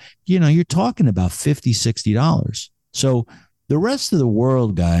stuff, you're talking about $50, $60. So the rest of the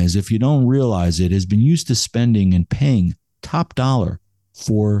world, guys, if you don't realize it, has been used to spending and paying top dollar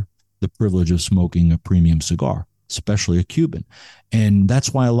for the privilege of smoking a premium cigar, especially a Cuban. And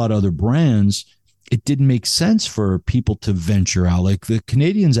that's why a lot of other brands, it didn't make sense for people to venture out. Like the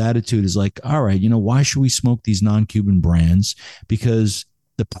Canadians' attitude is like, all right, why should we smoke these non-Cuban brands? Because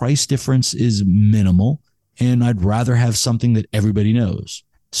the price difference is minimal, and I'd rather have something that everybody knows.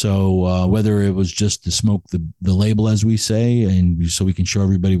 So whether it was just to smoke the label, as we say, and so we can show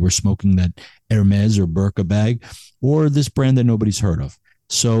everybody we're smoking that Hermes or Burka bag, or this brand that nobody's heard of.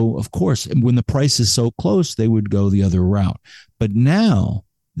 So, of course, when the price is so close, they would go the other route. But now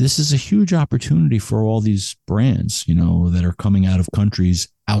this is a huge opportunity for all these brands, that are coming out of countries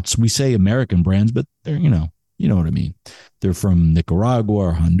out. We say American brands, but they're, you know what I mean. They're from Nicaragua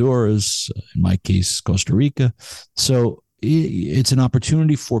or Honduras, in my case, Costa Rica. So it's an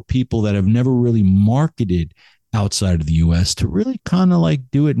opportunity for people that have never really marketed outside of the U.S. to really kind of like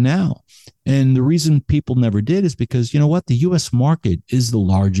do it now. And the reason people never did is because, the U.S. market is the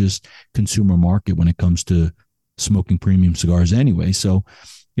largest consumer market when it comes to smoking premium cigars anyway. So,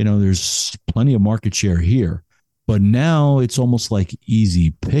 there's plenty of market share here. But now it's almost like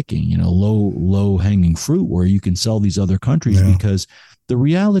easy picking, low hanging fruit where you can sell these other countries, because the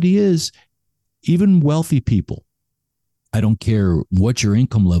reality is even wealthy people, I don't care what your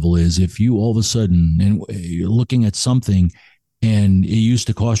income level is. If you all of a sudden, and you're looking at something and it used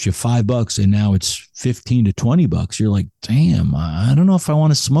to cost you $5 and now it's 15 to $20, you're like, damn, I don't know if I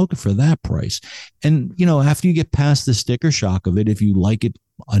want to smoke it for that price. And, after you get past the sticker shock of it, if you like it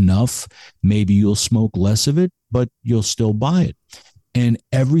enough, maybe you'll smoke less of it, but you'll still buy it. And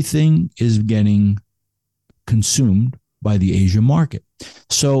everything is getting consumed by the Asia market.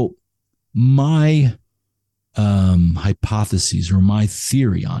 So my hypotheses, or my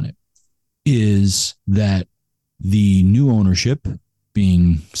theory on it, is that the new ownership,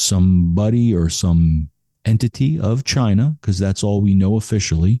 being somebody or some entity of China, because that's all we know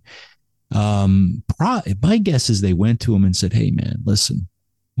officially, my guess is they went to him and said, hey man, listen,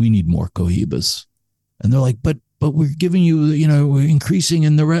 we need more Cohibas. And they're like, but we're giving you, we're increasing,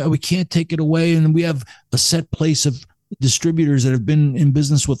 and we can't take it away, and we have a set place of distributors that have been in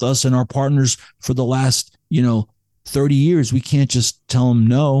business with us and our partners for the last 30 years. We can't just tell them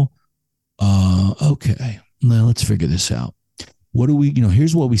no. Okay, now let's figure this out. What do we,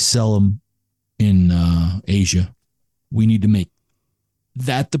 here's what we sell them in Asia. We need to make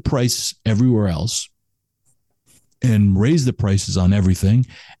that the price everywhere else and raise the prices on everything.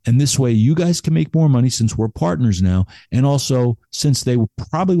 And this way you guys can make more money since we're partners now. And also, since they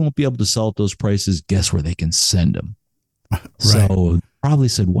probably won't be able to sell at those prices, guess where they can send them? Right. So probably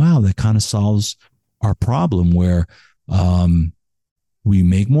said, wow, that kind of solves our problem where we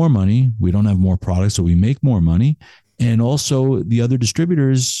make more money. We don't have more products, so we make more money. And also the other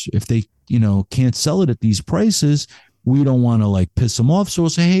distributors, if they, can't sell it at these prices, we don't want to like piss them off. So we'll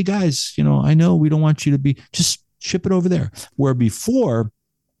say, hey guys, I know we don't want you to be, just ship it over there. Where before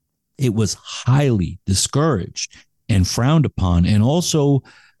it was highly discouraged and frowned upon. And also,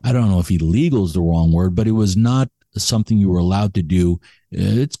 I don't know if illegal is the wrong word, but it was not something you were allowed to do.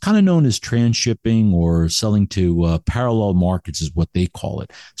 It's kind of known as transshipping, or selling to parallel markets is what they call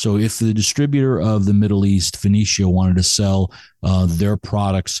it. So if the distributor of the Middle East, Phoenicia, wanted to sell their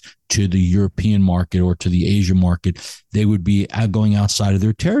products to the European market or to the Asia market, they would be going outside of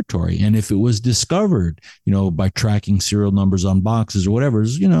their territory. And if it was discovered, by tracking serial numbers on boxes or whatever,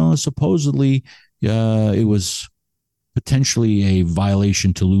 supposedly it was potentially a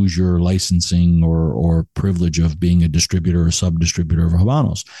violation to lose your licensing or privilege of being a distributor or sub-distributor of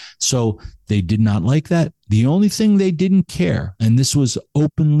Habanos. So they did not like that. The only thing they didn't care, and this was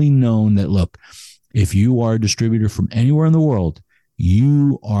openly known, that look, if you are a distributor from anywhere in the world,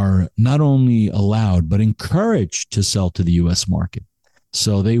 you are not only allowed but encouraged to sell to the U.S. market.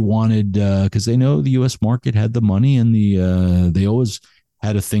 So they wanted, because they know the U.S. market had the money, and they always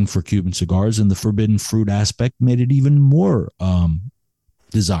had a thing for Cuban cigars, and the forbidden fruit aspect made it even more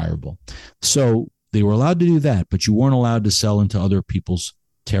desirable. So they were allowed to do that, but you weren't allowed to sell into other people's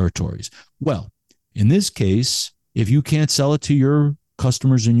territories. Well, in this case, if you can't sell it to your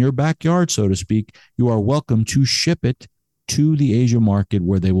customers in your backyard, so to speak, you are welcome to ship it to the Asia market,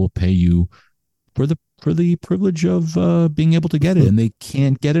 where they will pay you for the privilege of being able to get it, and they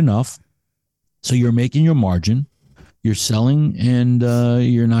can't get enough. So you're making your margin. You're selling, and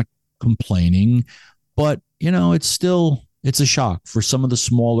you're not complaining, but it's a shock for some of the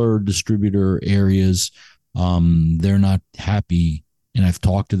smaller distributor areas. They're not happy, and I've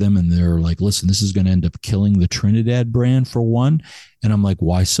talked to them, and they're like, "Listen, this is going to end up killing the Trinidad brand for one." And I'm like,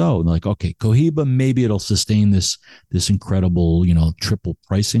 "Why so?" And they're like, "Okay, Cohiba, maybe it'll sustain this incredible, triple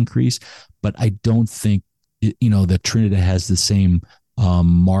price increase, but I don't think that Trinidad has the same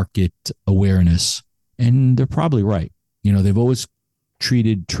market awareness." And they're probably right. They've always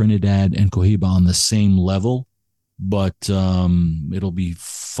treated Trinidad and Cohiba on the same level, but it'll be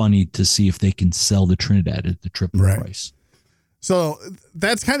funny to see if they can sell the Trinidad at the triple price. So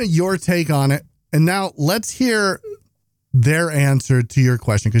that's kind of your take on it. And now let's hear their answer to your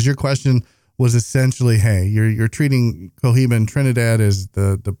question, because your question was essentially, hey, you're treating Cohiba and Trinidad as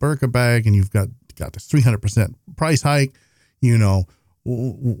the Birka bag, and you've got this 300% price hike.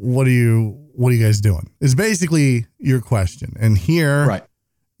 What are you guys doing? Is basically your question. And here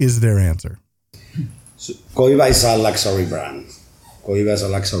is their answer. So, Cohiba is a luxury brand. Cohiba is a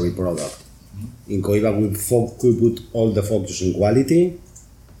luxury product. In Cohiba, we put all the focus in quality,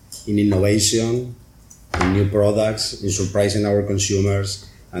 in innovation, in new products, in surprising our consumers,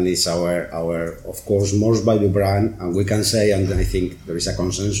 and it's our of course most valuable brand. And we can say, and I think there is a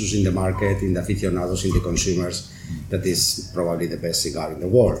consensus in the market, in the aficionados, in the consumers, that is probably the best cigar in the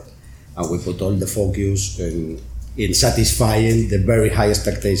world. And we put all the focus in satisfying the very high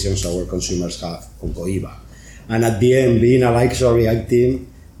expectations our consumers have on Cohiba. And at the end, being a luxury item,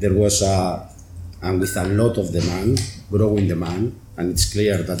 there was and with a lot of demand, growing demand, and it's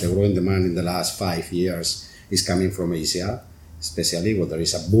clear that the growing demand in the last 5 years is coming from Asia, especially where there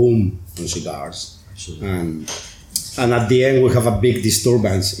is a boom on cigars. And at the end, we have a big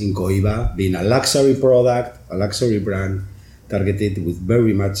disturbance in Cohiba, being a luxury product, a luxury brand, targeted with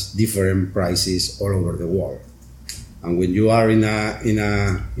very much different prices all over the world. And when you are in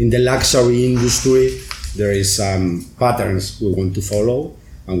the luxury industry, there is some patterns we want to follow,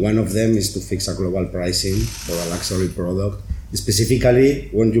 and one of them is to fix a global pricing for a luxury product, specifically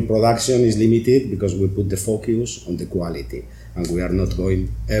when your production is limited, because we put the focus on the quality, and we are not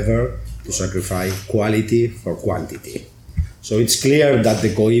going ever to sacrifice quality for quantity. So it's clear that the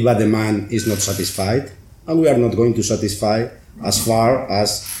Cohiba demand is not satisfied, and we are not going to satisfy as far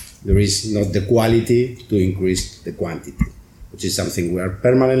as there is not the quality to increase the quantity, which is something we are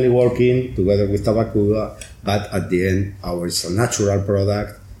permanently working together with Tabacuda, but at the end, ours is a natural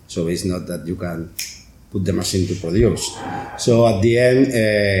product, so it's not that you can put the machine to produce. So at the end,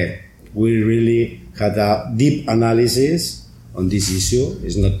 we really had a deep analysis on this issue.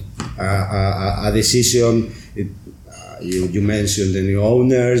 It's not a decision. You mentioned the new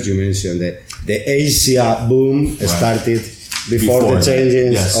owners, you mentioned the Asia boom started before the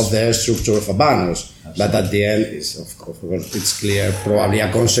changes of the structure of Habanos. But at the end, of course, it's clear, probably a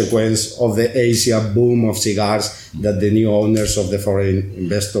consequence of the Asia boom of cigars, that the new owners of the foreign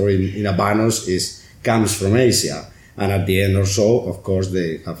investor in Habanos comes from Asia. And at the end also, of course,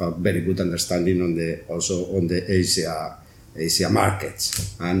 they have a very good understanding on the Asia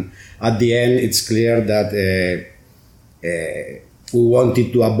markets. And at the end, it's clear that we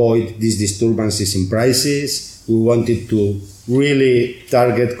wanted to avoid these disturbances in prices. We wanted to really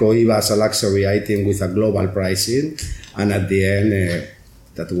target Cohiba as a luxury item with a global pricing. And at the end,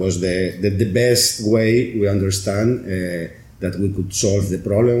 that was the best way we understand that we could solve the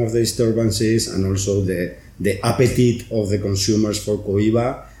problem of the disturbances, and also the appetite of the consumers for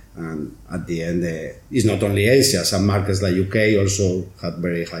Cohiba. And at the end, it's not only Asia. Some markets like UK also had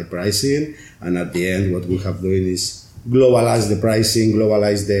very high pricing. And at the end, what we have done is globalize the pricing,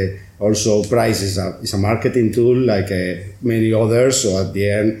 globalize also price is a marketing tool like many others. So at the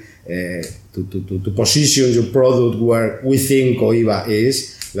end, to position your product where we think Cohiba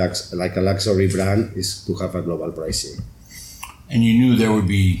is, like a luxury brand is to have a global pricing. And you knew there would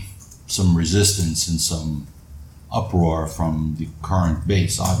be some resistance and some uproar from the current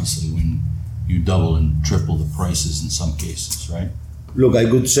base, obviously, when you double and triple the prices in some cases, right? Look, I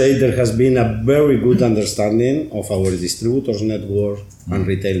could say there has been a very good understanding of our distributors network and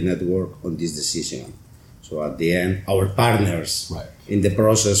retail network on this decision. So at the end, our partners in the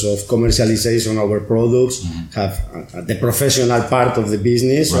process of commercialization of our products have the professional part of the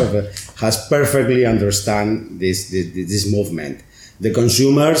business has perfectly understand this movement. The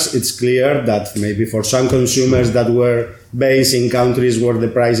consumers, it's clear that maybe for some consumers that were based in countries where the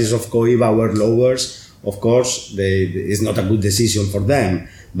prices of Cohiba were lower, of course, it's not a good decision for them.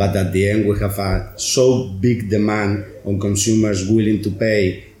 But at the end, we have a so big demand on consumers willing to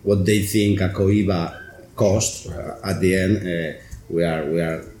pay what they think a Cohiba cost. At the end, we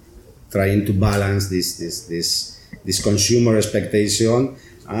are trying to balance this consumer expectation,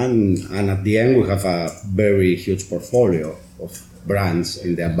 and at the end, we have a very huge portfolio of brands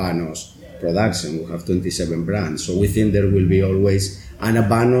in the Habanos production. We have 27 brands, so we think there will be always an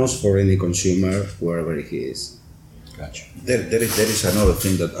Habanos for any consumer wherever he is. Gotcha. There is another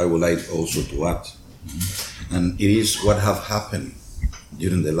thing that I would like also to add, and it is what have happened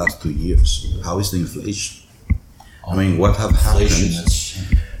during the last 2 years. How is the inflation? I mean, what have happened?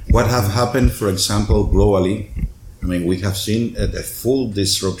 What have happened, for example, globally? I mean, we have seen a full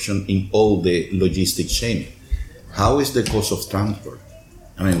disruption in all the logistic chain. How is the cost of transport?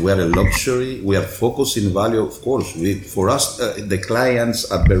 I mean, we are a luxury. We are focused in value, of course. For us, the clients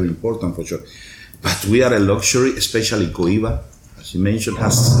are very important for sure. But we are a luxury, especially Cohiba, as you mentioned,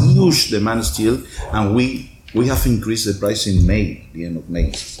 has huge demand still, and we have increased the price in May, the end of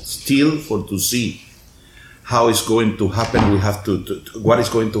May. Still, to see how it's going to happen, we have to what is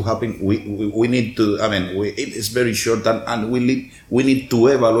going to happen. We need to. I mean, it is very short, and we need to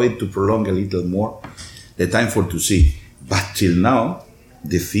evaluate to prolong a little more the time to see. But till now,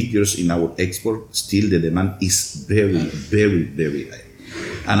 the figures in our export, still the demand is very, very, very high.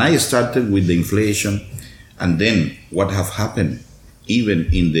 And I started with the inflation, and then what have happened, even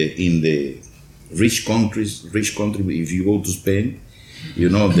in the rich country, if you go to Spain, you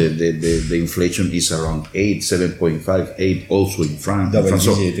know, the inflation is around 8, 7.5, 8 also in France.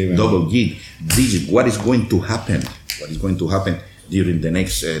 Double digit. What is going to happen? What is going to happen during the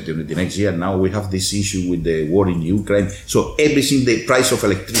next year? Now we have this issue with the war in Ukraine. So everything, the price of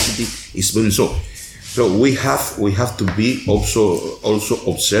electricity is going so. So we have to be also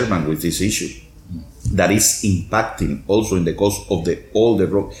observant with this issue that is impacting also in the cost of all the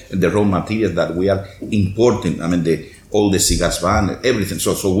raw materials that we are importing. I mean all the cigars van, everything.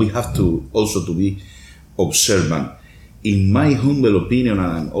 So we have to also to be observant. In my humble opinion,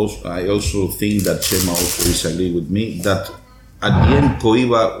 and I also think that Chema also disagree with me, that at the end,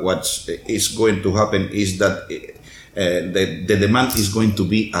 Cohiba, what is going to happen is that the demand is going to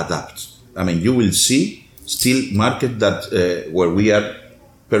be adapted. I mean, you will see still market that where we are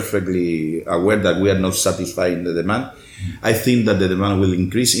perfectly aware that we are not satisfied in the demand. I think that the demand will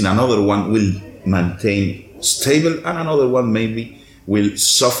increase, and another one will maintain stable, and another one maybe will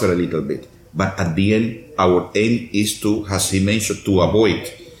suffer a little bit. But at the end, our aim is to, as he mentioned, to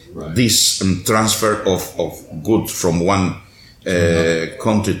avoid this transfer of goods from one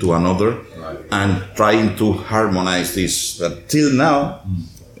country to another, and trying to harmonize this. But till now,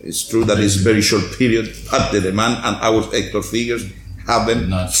 it's true that it's a very short period, but the demand and our export figures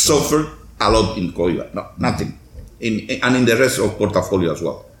haven't suffered a lot in Cohiba. No, nothing. And in the rest of portfolio as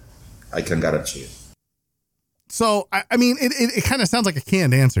well. I can guarantee it. So, I mean, it kind of sounds like a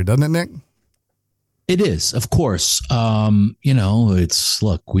canned answer, doesn't it, Nick? It is, of course. You know,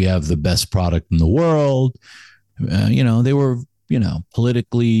 look, we have the best product in the world. You know, they were,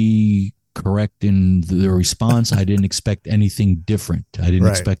 politically correct in the response. I didn't expect anything different. I didn't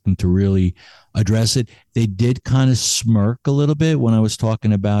expect them to really address it. They did kind of smirk a little bit when I was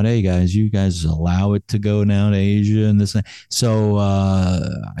talking about, hey guys, you guys allow it to go now to Asia and this. So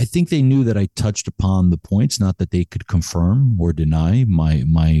I think they knew that I touched upon the points, not that they could confirm or deny my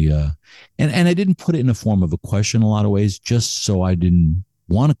and I didn't put it in the form of a question a lot of ways, just so I didn't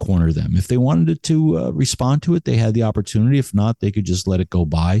want to corner them. If they wanted to respond to it, they had the opportunity. If not, they could just let it go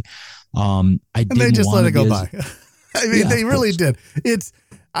by. They just let it go by. I mean, they really did. It's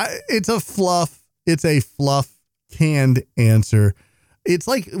a fluff canned answer. It's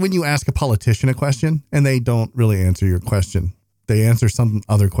like when you ask a politician a question and they don't really answer your question. They answer some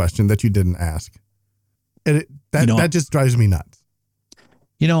other question that you didn't ask. And that just drives me nuts.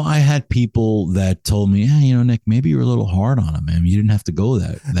 I had people that told me, Nick, maybe you're a little hard on him, man. You didn't have to go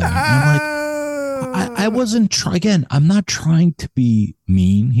that. And I'm like, I wasn't again, I'm not trying to be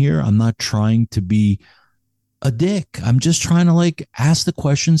mean here. I'm not trying to be a dick. I'm just trying to like ask the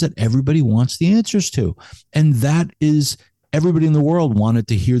questions that everybody wants the answers to. And that is, everybody in the world wanted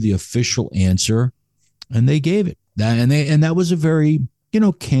to hear the official answer, and they gave it. That was a very,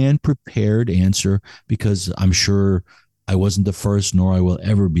 canned, prepared answer, because I'm sure I wasn't the first, nor I will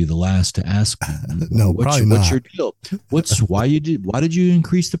ever be the last to ask. No, probably not. What's your deal? Why did you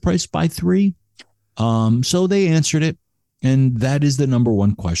increase the price by 3? So they answered it, and that is the number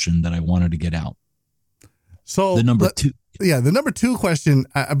one question that I wanted to get out. So the number 2. Yeah, the number 2 question,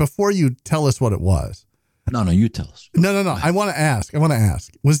 before you tell us what it was. No, you tell us. No. I want to ask.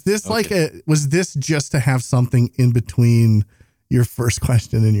 Was this was this just to have something in between your first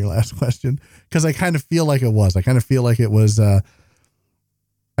question and your last question? Because I kind of feel like it was. I kind of feel like it was. I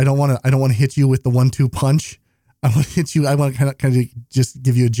don't want to hit you with the 1-2 punch. I want to hit you. I want to kind of just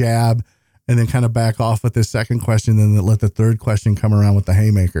give you a jab, and then kind of back off with this second question, and then let the third question come around with the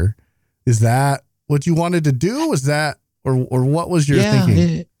haymaker. Is that what you wanted to do? Was that, or what was your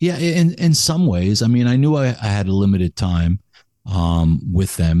thinking? In some ways. I mean, I knew I had a limited time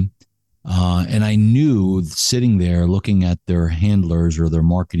with them. And I knew, sitting there looking at their handlers or their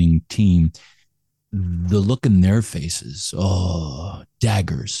marketing team, the look in their faces,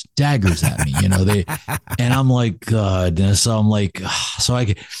 daggers at me, and I'm like, God. So I'm like,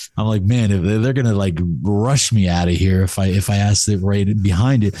 I'm like, man, if they're going to like rush me out of here if I ask it right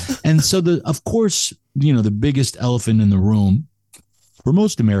behind it. And so of course, the biggest elephant in the room for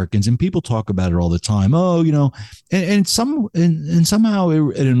most Americans, and people talk about it all the time. And somehow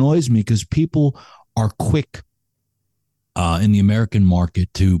it annoys me, because people are quick in the American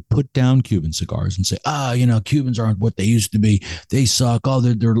market to put down Cuban cigars and say, Cubans aren't what they used to be. They suck.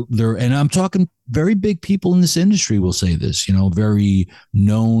 They're, and I'm talking very big people in this industry will say this, very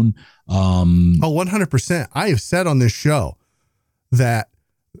known. 100%. I have said on this show that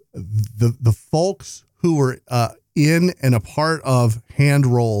the folks who were in and a part of Hand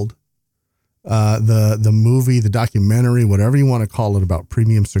Rolled, the movie, the documentary, whatever you want to call it, about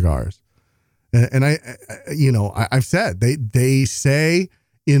premium cigars. And I've said they say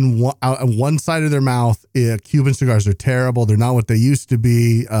in one side of their mouth, Cuban cigars are terrible. They're not what they used to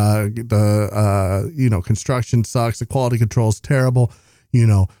be. Construction sucks. The quality control is terrible.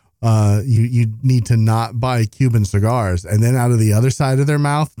 You need to not buy Cuban cigars. And then out of the other side of their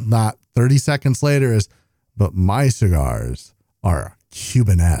mouth, not 30 seconds later, is, but my cigars are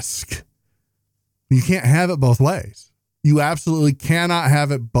Cubanesque. You can't have it both ways. You absolutely cannot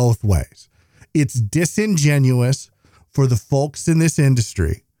have it both ways. It's disingenuous for the folks in this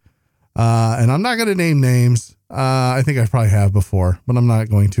industry. And I'm not going to name names. I think I probably have before, but I'm not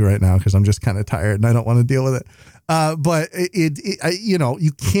going to right now, because I'm just kind of tired and I don't want to deal with it. But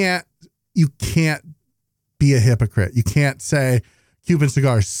you can't be a hypocrite. You can't say Cuban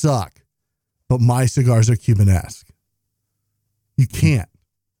cigars suck, but my cigars are Cubanesque. You can't.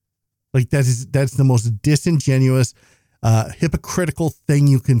 Like, that's the most disingenuous, hypocritical thing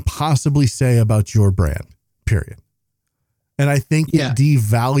you can possibly say about your brand, period. And I think it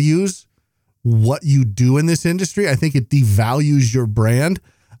devalues what you do in this industry. I think it devalues your brand.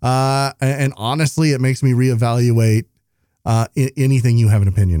 And honestly, it makes me reevaluate anything you have an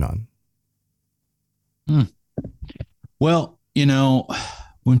opinion on. Well,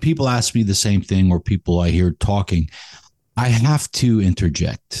 when people ask me the same thing, or people I hear talking, I have to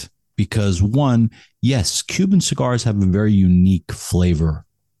interject, because one, yes, Cuban cigars have a very unique flavor.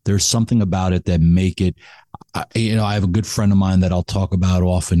 There's something about it that make it, I have a good friend of mine that I'll talk about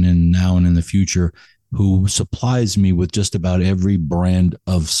often and now and in the future, who supplies me with just about every brand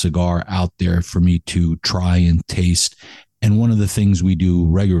of cigar out there for me to try and taste. And one of the things we do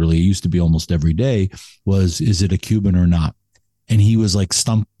regularly, it used to be almost every day, was, is it a Cuban or not? And he was like,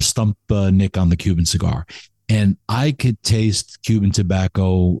 stump Nick on the Cuban cigar. And I could taste Cuban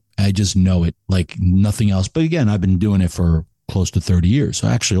tobacco. I just know it like nothing else. But again, I've been doing it for close to 30 years. So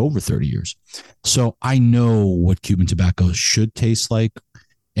actually over 30 years. So I know what Cuban tobacco should taste like.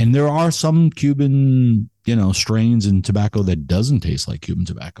 And there are some Cuban, strains in tobacco that doesn't taste like Cuban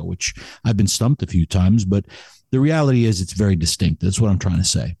tobacco, which I've been stumped a few times. But the reality is it's very distinct. That's what I'm trying to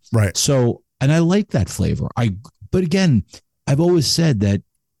say. Right. So, and I like that flavor. But again, I've always said that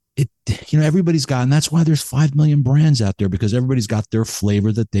everybody's got, and that's why there's 5 million brands out there, because everybody's got their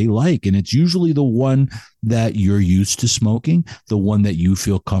flavor that they like. And it's usually the one that you're used to smoking, the one that you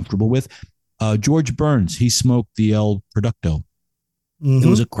feel comfortable with. George Burns, he smoked the El Producto. Mm-hmm. It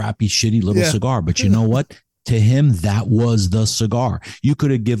was a crappy, shitty little cigar, but you know what? To him, that was the cigar. You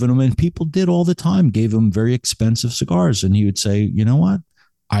could have given him, and people did all the time, gave him very expensive cigars. And he would say, you know what?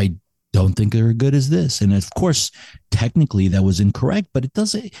 I don't think they're as good as this. And of course, technically that was incorrect, but it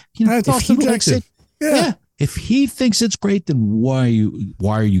doesn't, It's all subjective. Yeah. If he thinks it's great, then why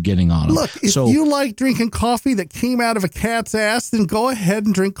are you getting on him? Look, if you like drinking coffee that came out of a cat's ass, then go ahead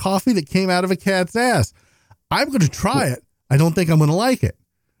and drink coffee that came out of a cat's ass. I'm going to try it. I don't think I'm going to like it.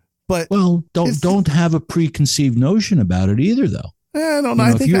 But don't have a preconceived notion about it either, though. I don't know.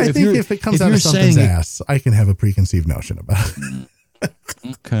 I think if it comes out of something's ass, I can have a preconceived notion about it.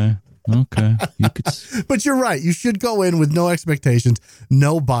 Okay. You could. But you're right. You should go in with no expectations,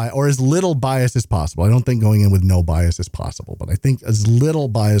 no bias, or as little bias as possible. I don't think going in with no bias is possible, but I think as little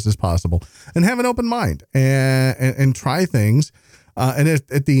bias as possible, and have an open mind and try things. And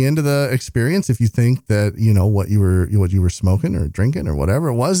at the end of the experience, if you think that what you were smoking or drinking or whatever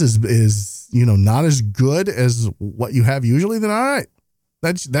it was is not as good as what you have usually, then all right,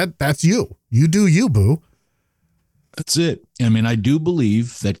 that's you. You do you, boo. That's it. I mean, I do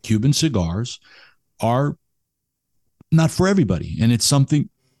believe that Cuban cigars are not for everybody, and it's something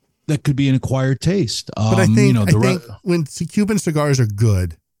that could be an acquired taste. But I think when Cuban cigars are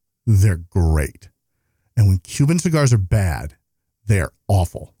good, they're great, and when Cuban cigars are bad, they're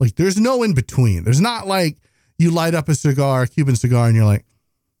awful. Like there's no in between. There's not like you light up a Cuban cigar, and you're like,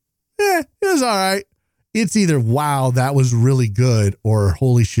 it was all right. It's either wow, that was really good, or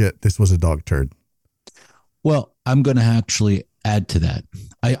holy shit, this was a dog turd. Well, I'm going to actually add to that.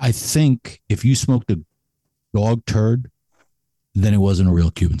 I think if you smoked a dog turd, then it wasn't a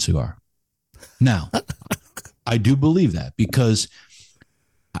real Cuban cigar. Now, I do believe that because,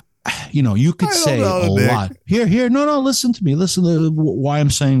 you could say a lot. Here. No, listen to me. Listen to why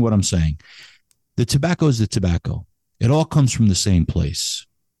I'm saying what I'm saying. The tobacco is the tobacco. It all comes from the same place.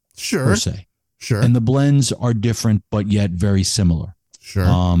 Sure. Per se. Sure. And the blends are different, but yet very similar. Sure.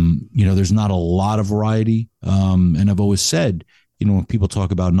 There's not a lot of variety. And I've always said, when people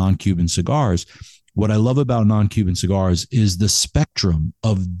talk about non-Cuban cigars, what I love about non-Cuban cigars is the spectrum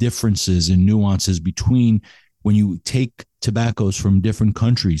of differences and nuances between when you take tobaccos from different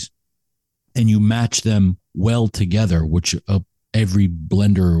countries and you match them well together, which every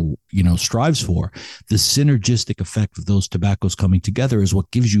blender, strives for. The synergistic effect of those tobaccos coming together is what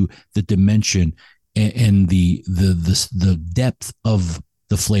gives you the dimension and the depth of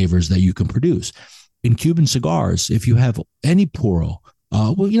the flavors that you can produce. In Cuban cigars, if you have any puro,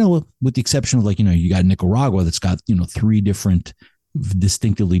 with the exception of you got Nicaragua that's got, 3 different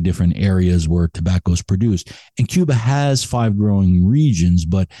distinctively different areas where tobacco is produced. And Cuba has 5 growing regions,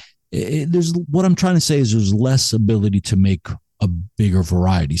 but what I'm trying to say is there's less ability to make a bigger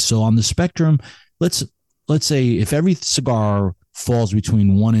variety. So on the spectrum, let's say if every cigar falls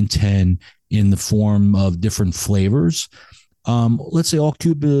between 1 and 10 in the form of different flavors, let's say all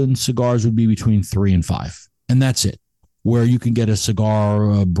Cuban cigars would be between 3 and 5, and that's it. Where you can get a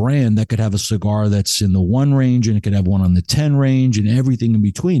cigar brand that could have a cigar that's in the 1 range, and it could have one on the 10 range, and everything in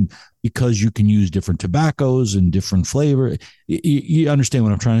between, because you can use different tobaccos and different flavor. You understand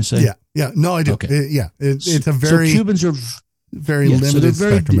what I'm trying to say? Yeah. No, I do. Okay. It's a very Cubans are very limited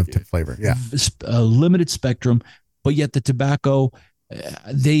spectrum of flavor. Yeah, a limited spectrum, but yet the tobacco.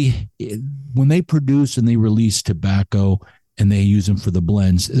 When they produce and they release tobacco and they use them for the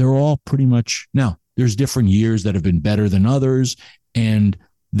blends, they're all pretty much now. There's different years that have been better than others, and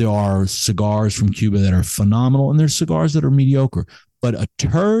there are cigars from Cuba that are phenomenal, and there's cigars that are mediocre. But a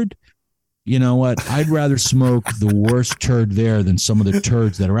turd, you know what? I'd rather smoke the worst turd there than some of the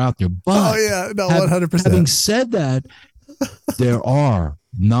turds that are out there. But 100%. Having said that, there are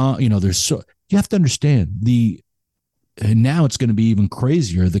not. You have to understand and now it's going to be even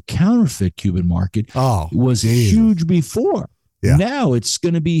crazier. The counterfeit Cuban market was huge before. Yeah. Now it's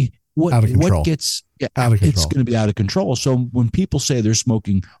going to be out of control. It's going to be out of control. So when people say they're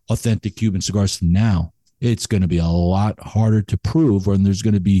smoking authentic Cuban cigars now, it's going to be a lot harder to prove, or there's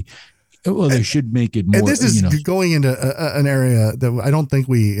going to be, they should make it more. And this is going into an area that I don't think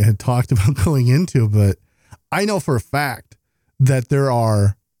we had talked about going into, but I know for a fact that there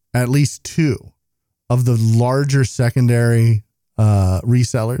are at least 2 of the larger secondary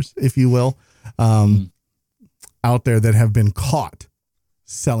resellers, if you will, out there that have been caught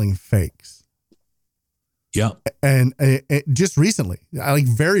selling fakes. Yeah. And just recently,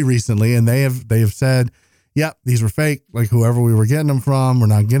 very recently, and they have said, yep, these were fake. Like whoever we were getting them from, we're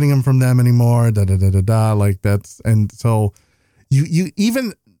not getting them from them anymore. Like that's, and so you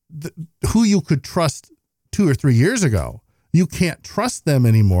even who you could trust 2 or 3 years ago, you can't trust them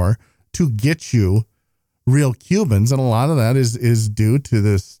anymore to get you real Cubans, and a lot of that is due to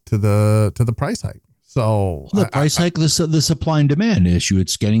the price hike. So the price hike, the supply and demand issue,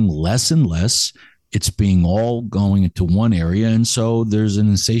 it's getting less and less it's being all going into one area. And so there's an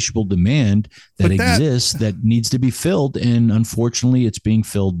insatiable demand that exists that needs to be filled. And unfortunately, it's being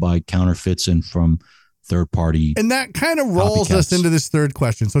filled by counterfeits and from third party. And that kind of rolls us into this third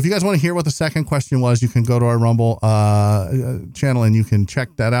question. So if you guys want to hear what the second question was, you can go to our Rumble channel and you can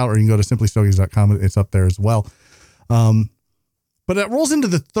check that out, or you can go to simplystogies.com. It's up there as well. But it rolls into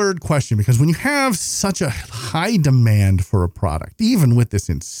the third question, because when you have such a high demand for a product, even with this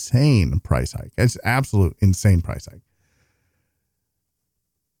insane price hike, it's absolute insane price hike,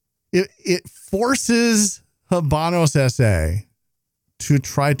 it forces Habanos SA to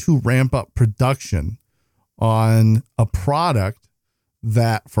try to ramp up production on a product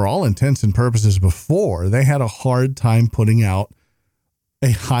that, for all intents and purposes, before, they had a hard time putting out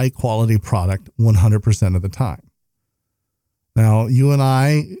a high quality product 100% of the time. Now, you and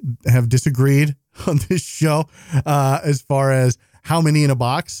I have disagreed on this show as far as how many in a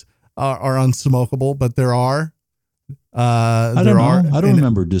box are unsmokable, but there are. I don't know. I don't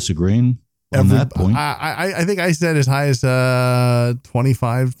remember disagreeing on that point. I think I said as high as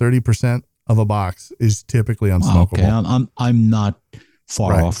 25, 30% of a box is typically unsmokable. Okay, I'm not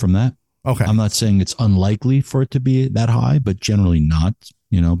far off from that. Okay, I'm not saying it's unlikely for it to be that high, but generally not.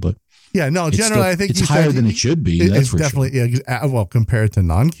 But. Yeah, no, generally, I think it's higher than it should be. That's for definitely, sure. Well, compared to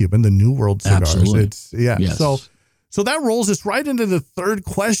non-Cuban, the New World cigars. Absolutely. Yes. So that rolls us right into the third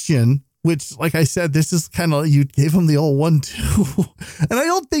question, which, like I said, this is kind of, you gave him the old 1-2. And I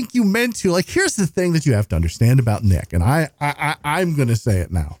don't think you meant to. Like, here's the thing that you have to understand about Nick. And I'm going to say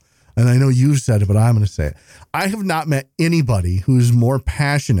it now. And I know you've said it, but I'm going to say it. I have not met anybody who's more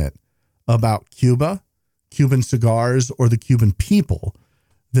passionate about Cuba, Cuban cigars, or the Cuban people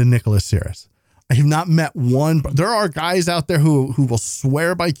than Nicholas Siris. I have not met one, but there are guys out there who will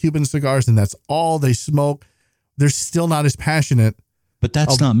swear by Cuban cigars and that's all they smoke. They're still not as passionate. But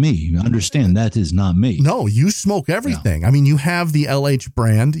that's not me. Understand, that is not me. No, you smoke everything. Yeah. I mean, you have the LH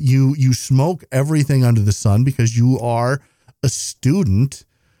brand. You smoke everything under the sun because you are a student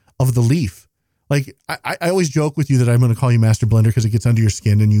of the leaf. Like, I always joke with you that I'm going to call you Master Blender because it gets under your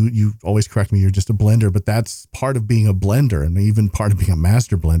skin, and you always correct me, you're just a blender, but that's part of being a blender, and even part of being a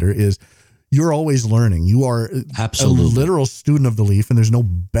master blender is you're always learning. You are absolutely a literal student of the leaf, and there's no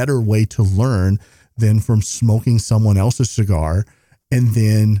better way to learn than from smoking someone else's cigar and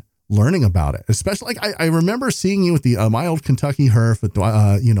then learning about it. Especially, like, I remember seeing you at the my old Kentucky Herf with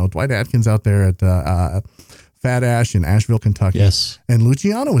Dwight Atkins out there at Fat Ash in Asheville, Kentucky. Yes. And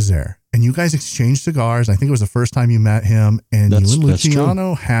Luciano was there. And you guys exchanged cigars. I think it was the first time you met him. And you and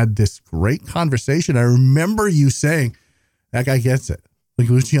Luciano had this great conversation. I remember you saying, that guy gets it. Like,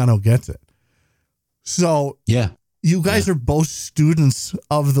 Luciano gets it. So yeah, you guys are both students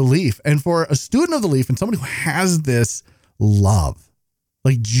of the leaf. And for a student of the leaf and somebody who has this love,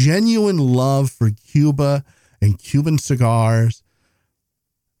 like genuine love for Cuba and Cuban cigars,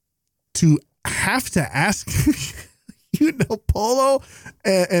 to have to ask Polo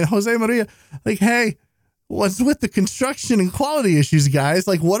and Jose Maria, like, hey, what's with the construction and quality issues, guys?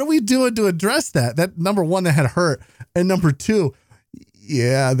 Like, what are we doing to address that? That, number one, that had hurt. And number two,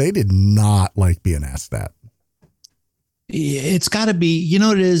 yeah, they did not like being asked that. It's got to be,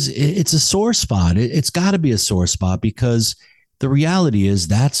 it is. It's a sore spot. It's got to be a sore spot because the reality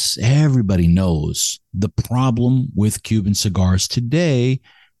is everybody knows the problem with Cuban cigars today,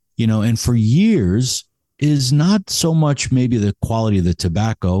 and for years is not so much maybe the quality of the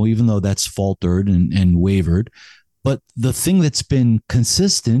tobacco, even though that's faltered and wavered. But the thing that's been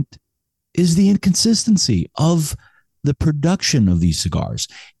consistent is the inconsistency of the production of these cigars.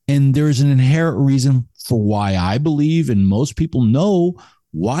 And there is an inherent reason for why I believe, and most people know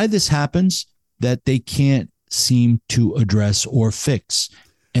why this happens, that they can't seem to address or fix.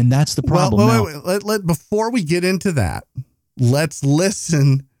 And that's the problem. Wait. Before we get into that, let's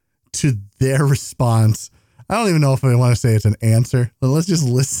listen to their response. I don't even know if I want to say it's an answer, but let's just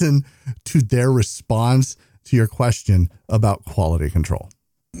listen to their response to your question about quality control.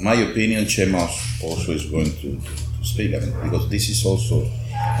 My opinion, Chemos also is going to speak, because this is also,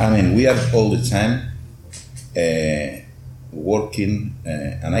 we are all the time working,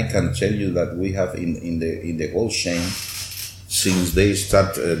 and I can tell you that we have in the whole chain, since they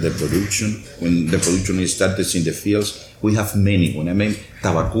start the production, when the production is started in the fields, we have many. When I mean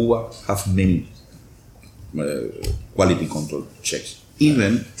Tabacuba have many quality control checks.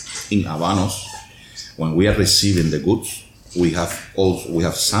 Even in Habanos, when we are receiving the goods, we have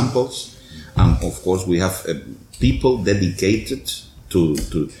samples, and of course we have people dedicated to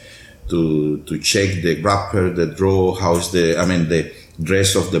check the wrapper, the draw, how is the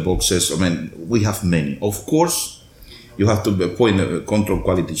dress of the boxes. We have many. Of course, you have to point a control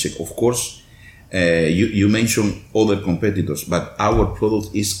quality check. Of course, You mentioned other competitors, but our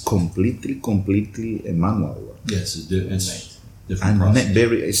product is completely a manual one. Yes, it's different process.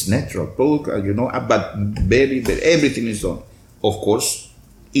 It's natural product, but very everything is done. Of course,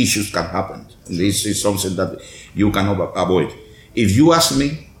 issues can happen. This is something that you cannot avoid. If you ask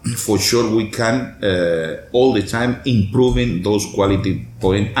me, for sure we can all the time improving those quality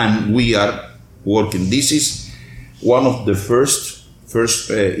points, and we are working. This is one of the first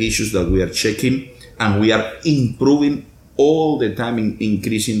issues that we are checking, and we are improving all the time,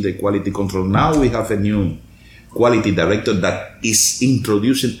 increasing the quality control. Now we have a new quality director that is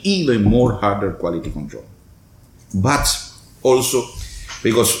introducing even more harder quality control. But also,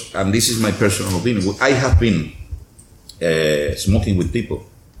 because, and this is my personal opinion, I have been smoking with people,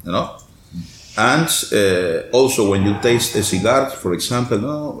 and also when you taste a cigar, for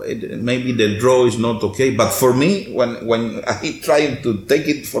example, maybe the draw is not okay, but for me, when I try to take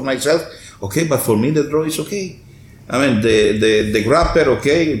it for myself, okay, but for me the draw is okay. I mean, the grapper,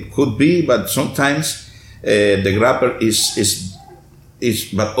 okay, it could be, but sometimes the grapper is,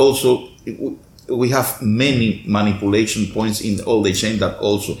 but also we have many manipulation points in all the chain that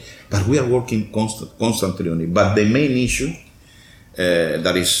also, but we are working constantly on it. But the main issue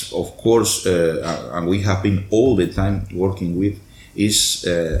that is, of course, and we have been all the time working with, is,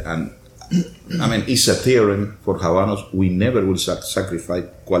 it's a theorem for Habanos. We never will sacrifice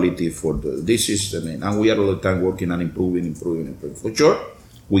quality for this is the main, and we are all the time working and improving. For sure,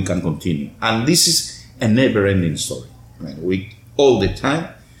 we can continue, and this is a never-ending story. We all the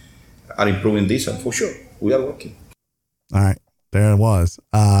time are improving this, and for sure, we are working. All right, there it was.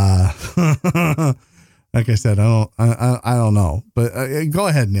 Like I said, I don't know, but go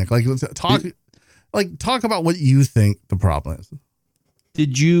ahead, Nick. Let's talk about what you think the problem is.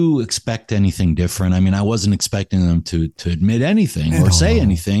 Did you expect anything different? I mean, I wasn't expecting them to admit anything or say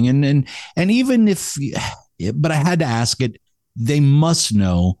anything, and even if, but I had to ask it. They must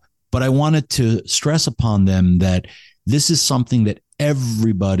know, but I wanted to stress upon them that this is something that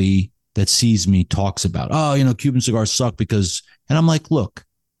everybody that sees me talks about. Oh, Cuban cigars suck because, and I'm like, look.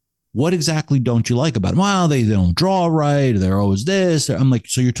 What exactly don't you like about them? Well, they don't draw right. They're always this. I'm like,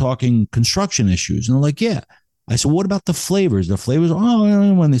 so you're talking construction issues? And they're like, yeah. I said, what about the flavors? The flavors,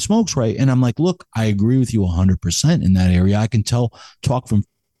 when they smoke's right. And I'm like, look, I agree with you 100% in that area. I can talk from,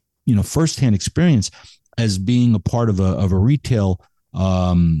 firsthand experience as being a part of a retail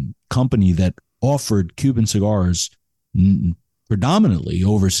company that offered Cuban cigars predominantly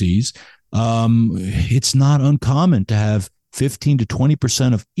overseas. It's not uncommon to have 15 to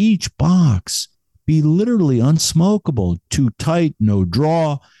 20% of each box be literally unsmokable, too tight, no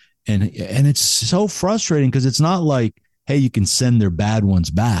draw. And it's so frustrating because it's not like, hey, you can send their bad ones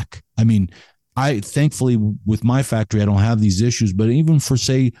back. I mean, thankfully with my factory, I don't have these issues, but even for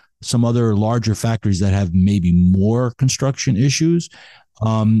say some other larger factories that have maybe more construction issues,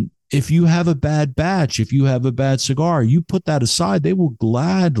 if you have a bad batch, if you have a bad cigar, you put that aside, they will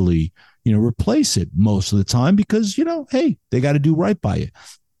gladly replace it most of the time because, hey, they got to do right by you.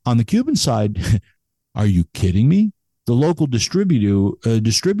 On the Cuban side, are you kidding me? The local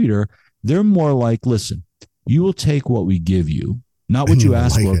distributor, they're more like, listen, you will take what we give you, not what you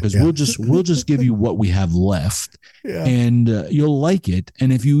ask for, because we'll just give you what we have left, and you'll like it.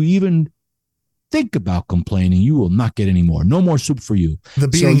 And if you even think about complaining, you will not get any more. No more soup for you. The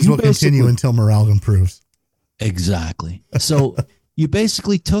beatings will continue until morale improves. Exactly. So you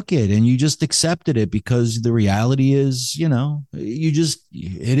basically took it and you just accepted it because the reality is,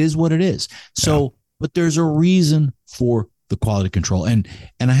 it is what it is. So, but there's a reason for the quality control. And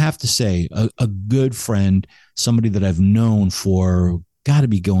I have to say, a good friend, somebody that I've known for got to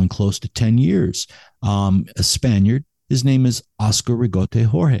be going close to 10 years, a Spaniard, his name is Oscar Rigote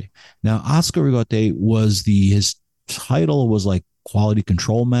Jorge. Now, Oscar Rigote his title was like quality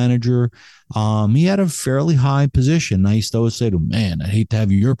control manager. He had a fairly high position. I used to always say to him, man, I'd hate to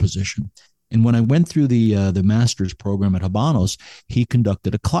have your position. And when I went through the master's program at Habanos, he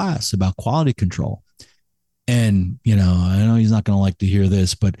conducted a class about quality control. And, I know he's not going to like to hear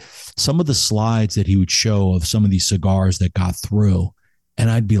this, but some of the slides that he would show of some of these cigars that got through, and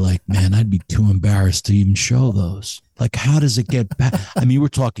I'd be like, man, I'd be too embarrassed to even show those. Like, how does it get back? I mean, we're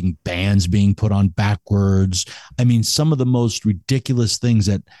talking bands being put on backwards. I mean, some of the most ridiculous things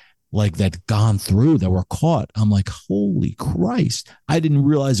that gone through that were caught. I'm like, holy Christ. I didn't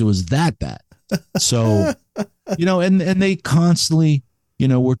realize it was that bad. So, and they constantly,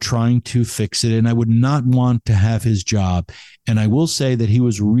 were trying to fix it. And I would not want to have his job. And I will say that he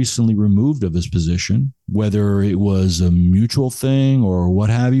was recently removed of his position, whether it was a mutual thing or what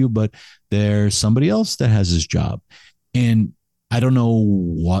have you, but there's somebody else that has his job. And I don't know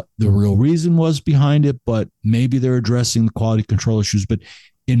what the real reason was behind it, but maybe they're addressing the quality control issues. But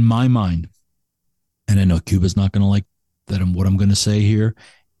in my mind, and I know Cuba's not going to like that, what I'm going to say here,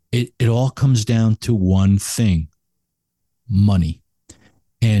 it all comes down to one thing: money.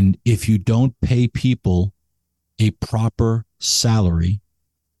 And if you don't pay people a proper salary,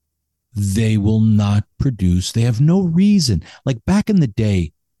 they will not produce. They have no reason. Like back in the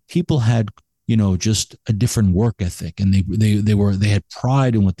day, people had, just a different work ethic, and they had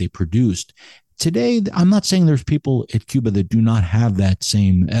pride in what they produced. Today, I'm not saying there's people at Cuba that do not have that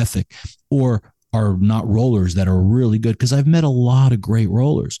same ethic or are not rollers that are really good, because I've met a lot of great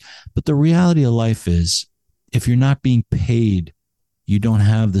rollers. But the reality of life is, if you're not being paid, you don't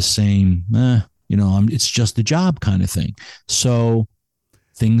have the same, it's just a job kind of thing. So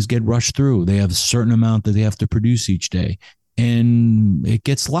things get rushed through. They have a certain amount that they have to produce each day, and it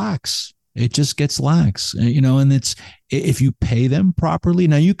gets lax. It just gets lax, and it's, if you pay them properly.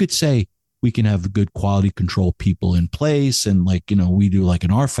 Now you could say we can have good quality control people in place, and we do like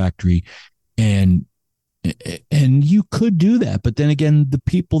in our factory, and you could do that. But then again, the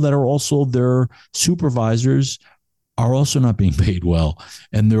people that are also their supervisors are also not being paid well,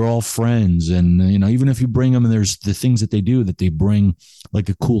 and they're all friends. And, even if you bring them, and there's the things that they bring, like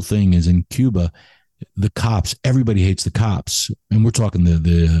a cool thing is in Cuba, the cops, everybody hates the cops. And we're talking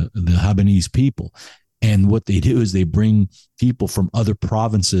the Habanese people. And what they do is they bring people from other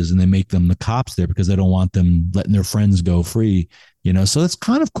provinces and they make them the cops there, because they don't want them letting their friends go free, so it's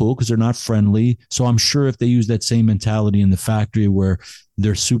kind of cool because they're not friendly. So I'm sure if they use that same mentality in the factory where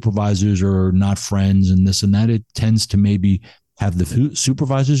their supervisors are not friends and this and that, it tends to maybe have the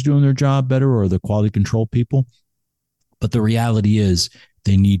supervisors doing their job better, or the quality control people. But the reality is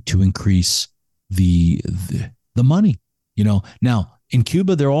they need to increase the money, Now, in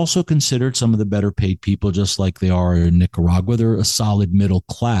Cuba, they're also considered some of the better paid people, just like they are in Nicaragua. They're a solid middle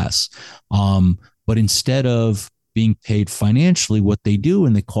class. But instead of being paid financially, what they do,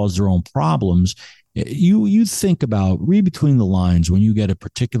 and they cause their own problems, you think about, read between the lines when you get a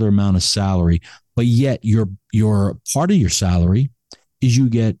particular amount of salary, but yet your part of your salary is you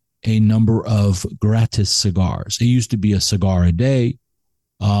get a number of gratis cigars. It used to be a cigar a day.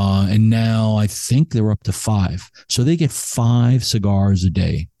 And now I think they're up to 5. So they get 5 cigars a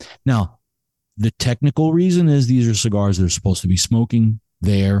day. Now, the technical reason is these are cigars that are supposed to be smoking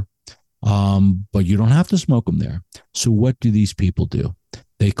there, but you don't have to smoke them there. So what do these people do?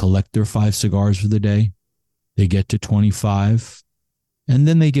 They collect their 5 cigars for the day. They get to 25. And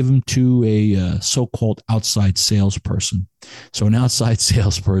then they give them to a so-called outside salesperson. So an outside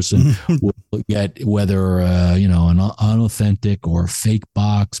salesperson will get whether, an unauthentic or fake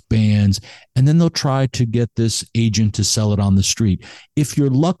box, bands, and then they'll try to get this agent to sell it on the street. If you're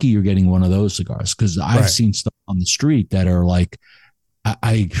lucky, you're getting one of those cigars, because I've seen stuff on the street that are like,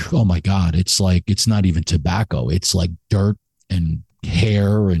 oh my God, it's like, it's not even tobacco. It's like dirt and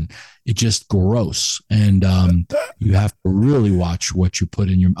hair, and it's just gross. And you have to really watch what you put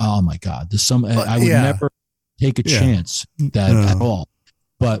in your, oh my God, there's some, I would never take a chance that at all.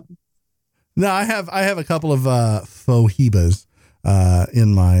 But no, I have a couple of fojibas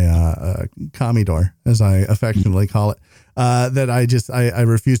in my Comidor, as I affectionately call it, that I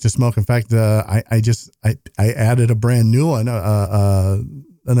refuse to smoke. In fact, I added a brand new one.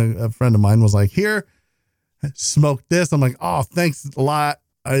 And a friend of mine was like, "Here, smoke this." I'm like, "Oh, thanks a lot."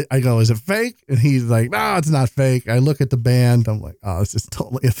 I go, "Is it fake?" And he's like, "No, it's not fake." I look at the band. I'm like, "Oh, it's just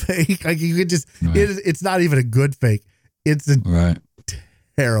totally a fake." Like, you could just, it's not even a good fake. It's a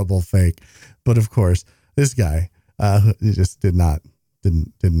terrible fake. But of course, this guy, he just didn't know.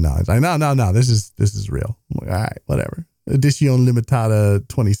 It's like, no, this is real. I'm like, all right, whatever. Edición Limitada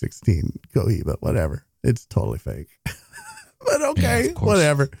 2016 Cohiba, whatever. It's totally fake. But okay,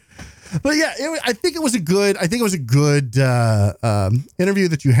 whatever. But yeah, I think it was a good interview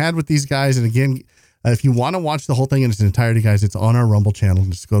that you had with these guys. And again, if you want to watch the whole thing in its entirety, guys, it's on our Rumble channel.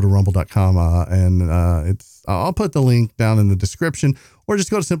 Just go to rumble.com and I'll put the link down in the description, or just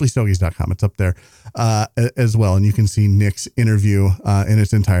go to simplystogies.com. It's up there as well. And you can see Nick's interview in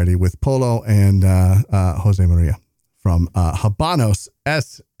its entirety with Polo and Jose Maria from Habanos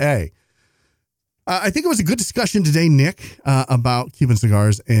SA. I think it was a good discussion today, Nick, about Cuban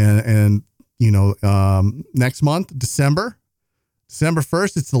cigars, and next month, December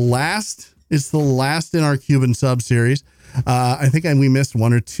 1st, it's the last in our Cuban sub series. I think we missed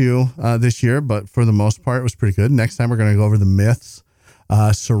one or two this year, but for the most part, it was pretty good. Next time, we're going to go over the myths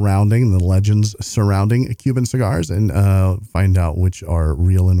surrounding the legends surrounding Cuban cigars, and find out which are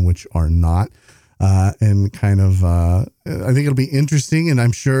real and which are not. And kind of, I think it'll be interesting, and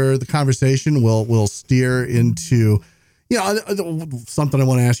I'm sure the conversation will steer into, something I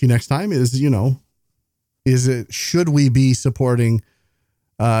want to ask you next time is, should we be supporting,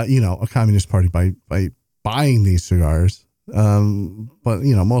 a communist party by buying these cigars? But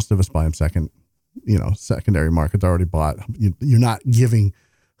most of us buy them secondary market. They're already bought. You're not giving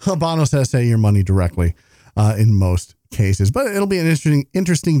Habanos SA your money directly, in most cases, but it'll be an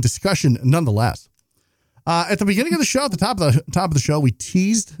interesting discussion nonetheless. At the beginning of the show, at the top of the show, we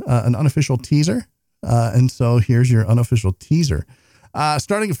teased an unofficial teaser. And so here's your unofficial teaser.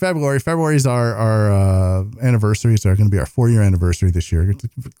 Starting in February. February is our anniversary. It's going to be our 4-year anniversary this year. It's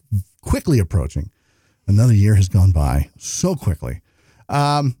quickly approaching. Another year has gone by so quickly.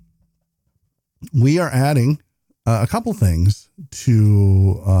 We are adding a couple things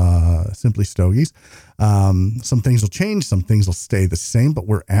to Simply Stogies. Some things will change. Some things will stay the same, but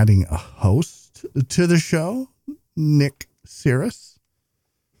we're adding a host to the show, Nick Cirrus.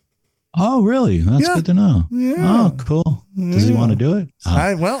 Oh, really? That's good to know. Yeah. Oh, cool. Does he want to do it?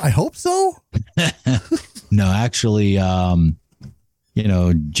 I hope so. No, actually,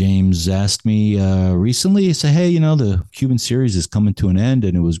 James asked me recently, he said, hey, the Cuban series is coming to an end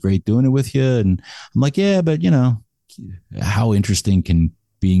and it was great doing it with you. And I'm like, yeah, but how interesting can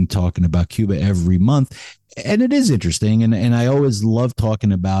being talking about Cuba every month? And it is interesting. And I always love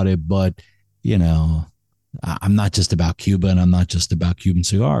talking about it, but I'm not just about Cuba and I'm not just about Cuban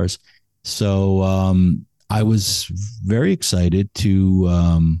cigars. So I was very excited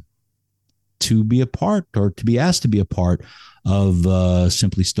to be a part, or to be asked to be a part of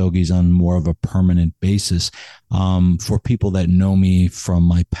Simply Stogies on more of a permanent basis. For people that know me from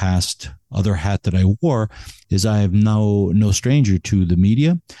my past other hat that I wore, is I am no stranger to the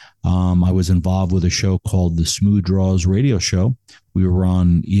media. I was involved with a show called the Smooth Draws Radio Show. We were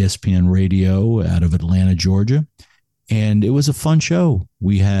on ESPN Radio out of Atlanta, Georgia. And it was a fun show.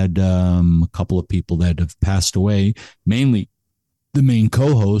 We had a couple of people that have passed away, mainly the main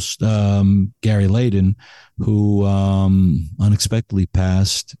co-host, Gary Layden, who unexpectedly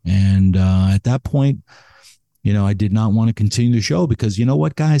passed. And at that point, I did not want to continue the show because, you know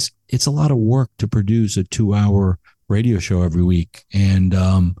what, guys? It's a lot of work to produce a 2-hour radio show every week. And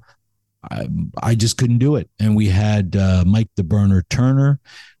I just couldn't do it. And we had Mike the Burner Turner,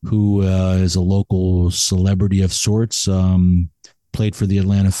 who is a local celebrity of sorts, played for the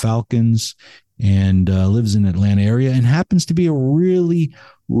Atlanta Falcons and lives in the Atlanta area and happens to be a really,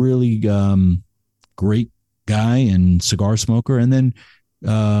 really great guy and cigar smoker. And then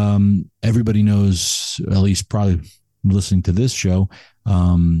everybody knows, at least probably listening to this show,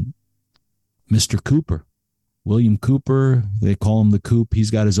 Mr. Cooper. William Cooper, they call him the Coop.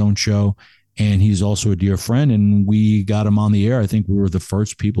 He's got his own show, and he's also a dear friend, and we got him on the air. I think we were the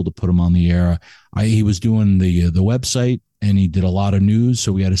first people to put him on the air. He was doing the website, and he did a lot of news,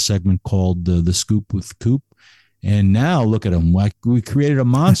 so we had a segment called The Scoop with Coop. And now, look at him. We created a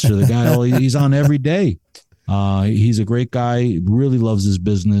monster. The guy, he's on every day. He's a great guy, really loves his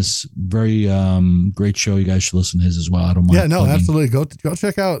business. Very great show. You guys should listen to his as well. I don't mind. Yeah, no, absolutely. Go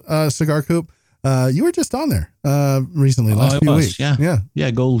check out Cigar Coop. You were just on there recently, last few weeks.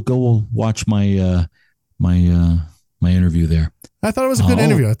 Yeah. Go watch my my interview there. I thought it was a good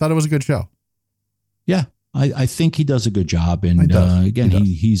interview. I thought it was a good show. Yeah, I think he does a good job, and again,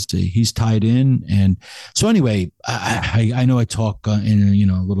 he's tied in, and so anyway, I know I talk in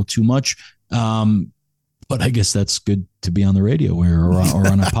a little too much, but I guess that's good to be on the radio or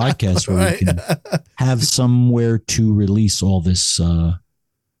on a podcast where we can have somewhere to release all this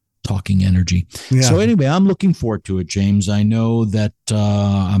talking energy. Yeah. So anyway, I'm looking forward to it, James. I know that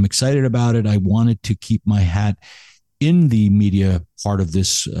I'm excited about it. I wanted to keep my hat in the media part of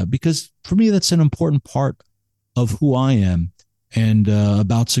this because for me, that's an important part of who I am and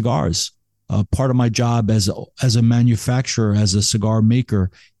about cigars. Part of my job as a manufacturer, as a cigar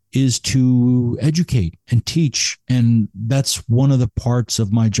maker, is to educate and teach. And that's one of the parts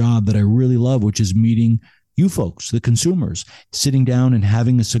of my job that I really love, which is meeting you folks, the consumers, sitting down and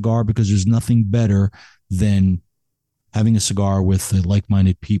having a cigar, because there's nothing better than having a cigar with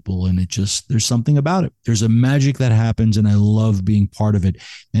like-minded people. And there's something about it. There's a magic that happens, and I love being part of it.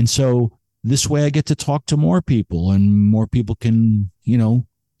 And so this way I get to talk to more people, and more people can,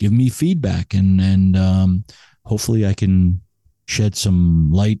 give me feedback, and hopefully I can shed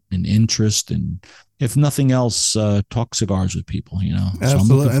some light and interest, and if nothing else, talk cigars with people,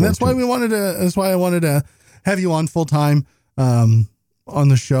 Absolutely. So and that's why I wanted to have you on full time on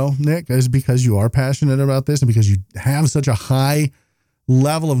the show, Nick, is because you are passionate about this and because you have such a high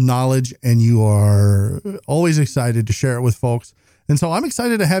level of knowledge and you are always excited to share it with folks. And so I'm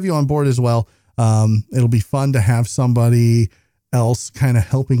excited to have you on board as well. It'll be fun to have somebody else kind of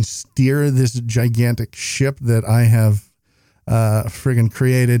helping steer this gigantic ship that I have friggin'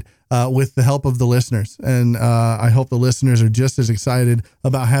 created with the help of the listeners. And I hope the listeners are just as excited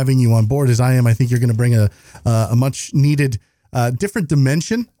about having you on board as I am. I think you're going to bring a much needed different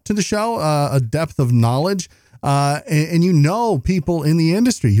dimension to the show, a depth of knowledge. And you know people in the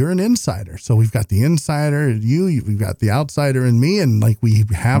industry. You're an insider. So we've got the insider, we've got the outsider and me, and like we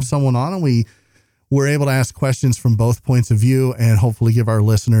have someone on and we're able to ask questions from both points of view and hopefully give our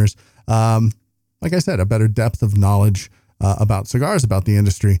listeners, like I said, a better depth of knowledge about cigars, about the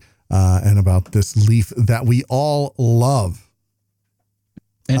industry, and about this leaf that we all love.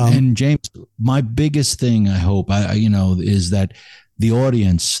 And James, my biggest thing, I hope, is that the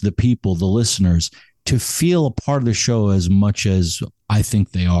audience, the people, the listeners, to feel a part of the show as much as I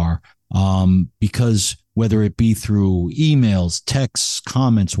think they are, because whether it be through emails, texts,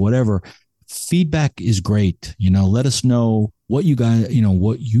 comments, whatever, feedback is great. Let us know what you guys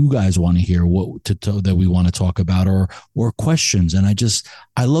want to hear, that we want to talk about, or questions. And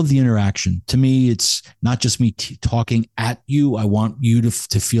I love the interaction. To me, it's not just me talking at you. I want you to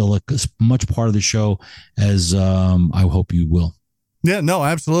feel like as much part of the show as I hope you will. Yeah, no,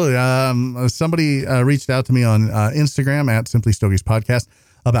 absolutely. Somebody reached out to me on Instagram at Simply Stogies Podcast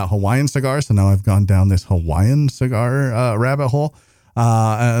about Hawaiian cigars. So now I've gone down this Hawaiian cigar rabbit hole.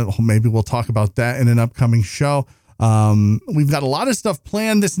 Maybe we'll talk about that in an upcoming show. We've got a lot of stuff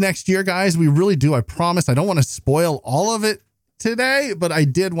planned this next year, guys. We really do. I promise. I don't want to spoil all of it today, but I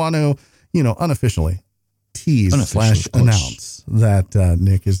did want to, unofficially tease / announce that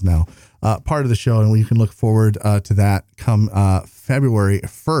Nick is now part of the show, and you can look forward to that come February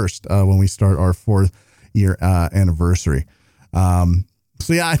 1st when we start our 4th year anniversary. So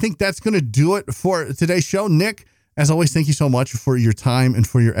yeah, I think that's going to do it for today's show. Nick, as always, thank you so much for your time and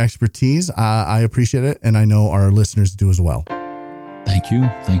for your expertise. I appreciate it, and I know our listeners do as well. Thank you.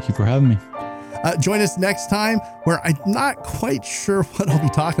 Thank you for having me. Join us next time, where I'm not quite sure what I'll be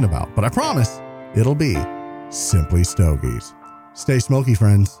talking about, but I promise it'll be Simply Stogies. Stay smoky,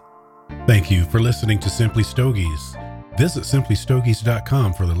 friends. Thank you for listening to Simply Stogies. Visit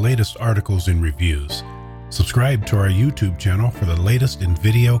simplystogies.com for the latest articles and reviews. Subscribe to our YouTube channel for the latest in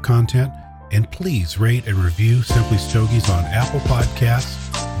video content, and please rate and review Simply Stogies on Apple Podcasts,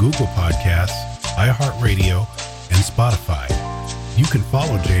 Google Podcasts, iHeartRadio, and Spotify. You can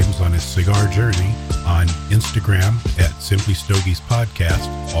follow James on his cigar journey on Instagram at Simply Stogies Podcast,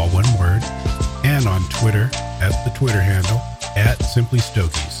 all one word, and on Twitter at the Twitter handle at Simply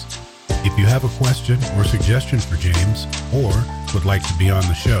Stogies. If you have a question or suggestion for James, or would like to be on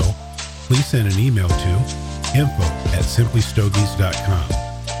the show, please send an email to info@simplystogies.com.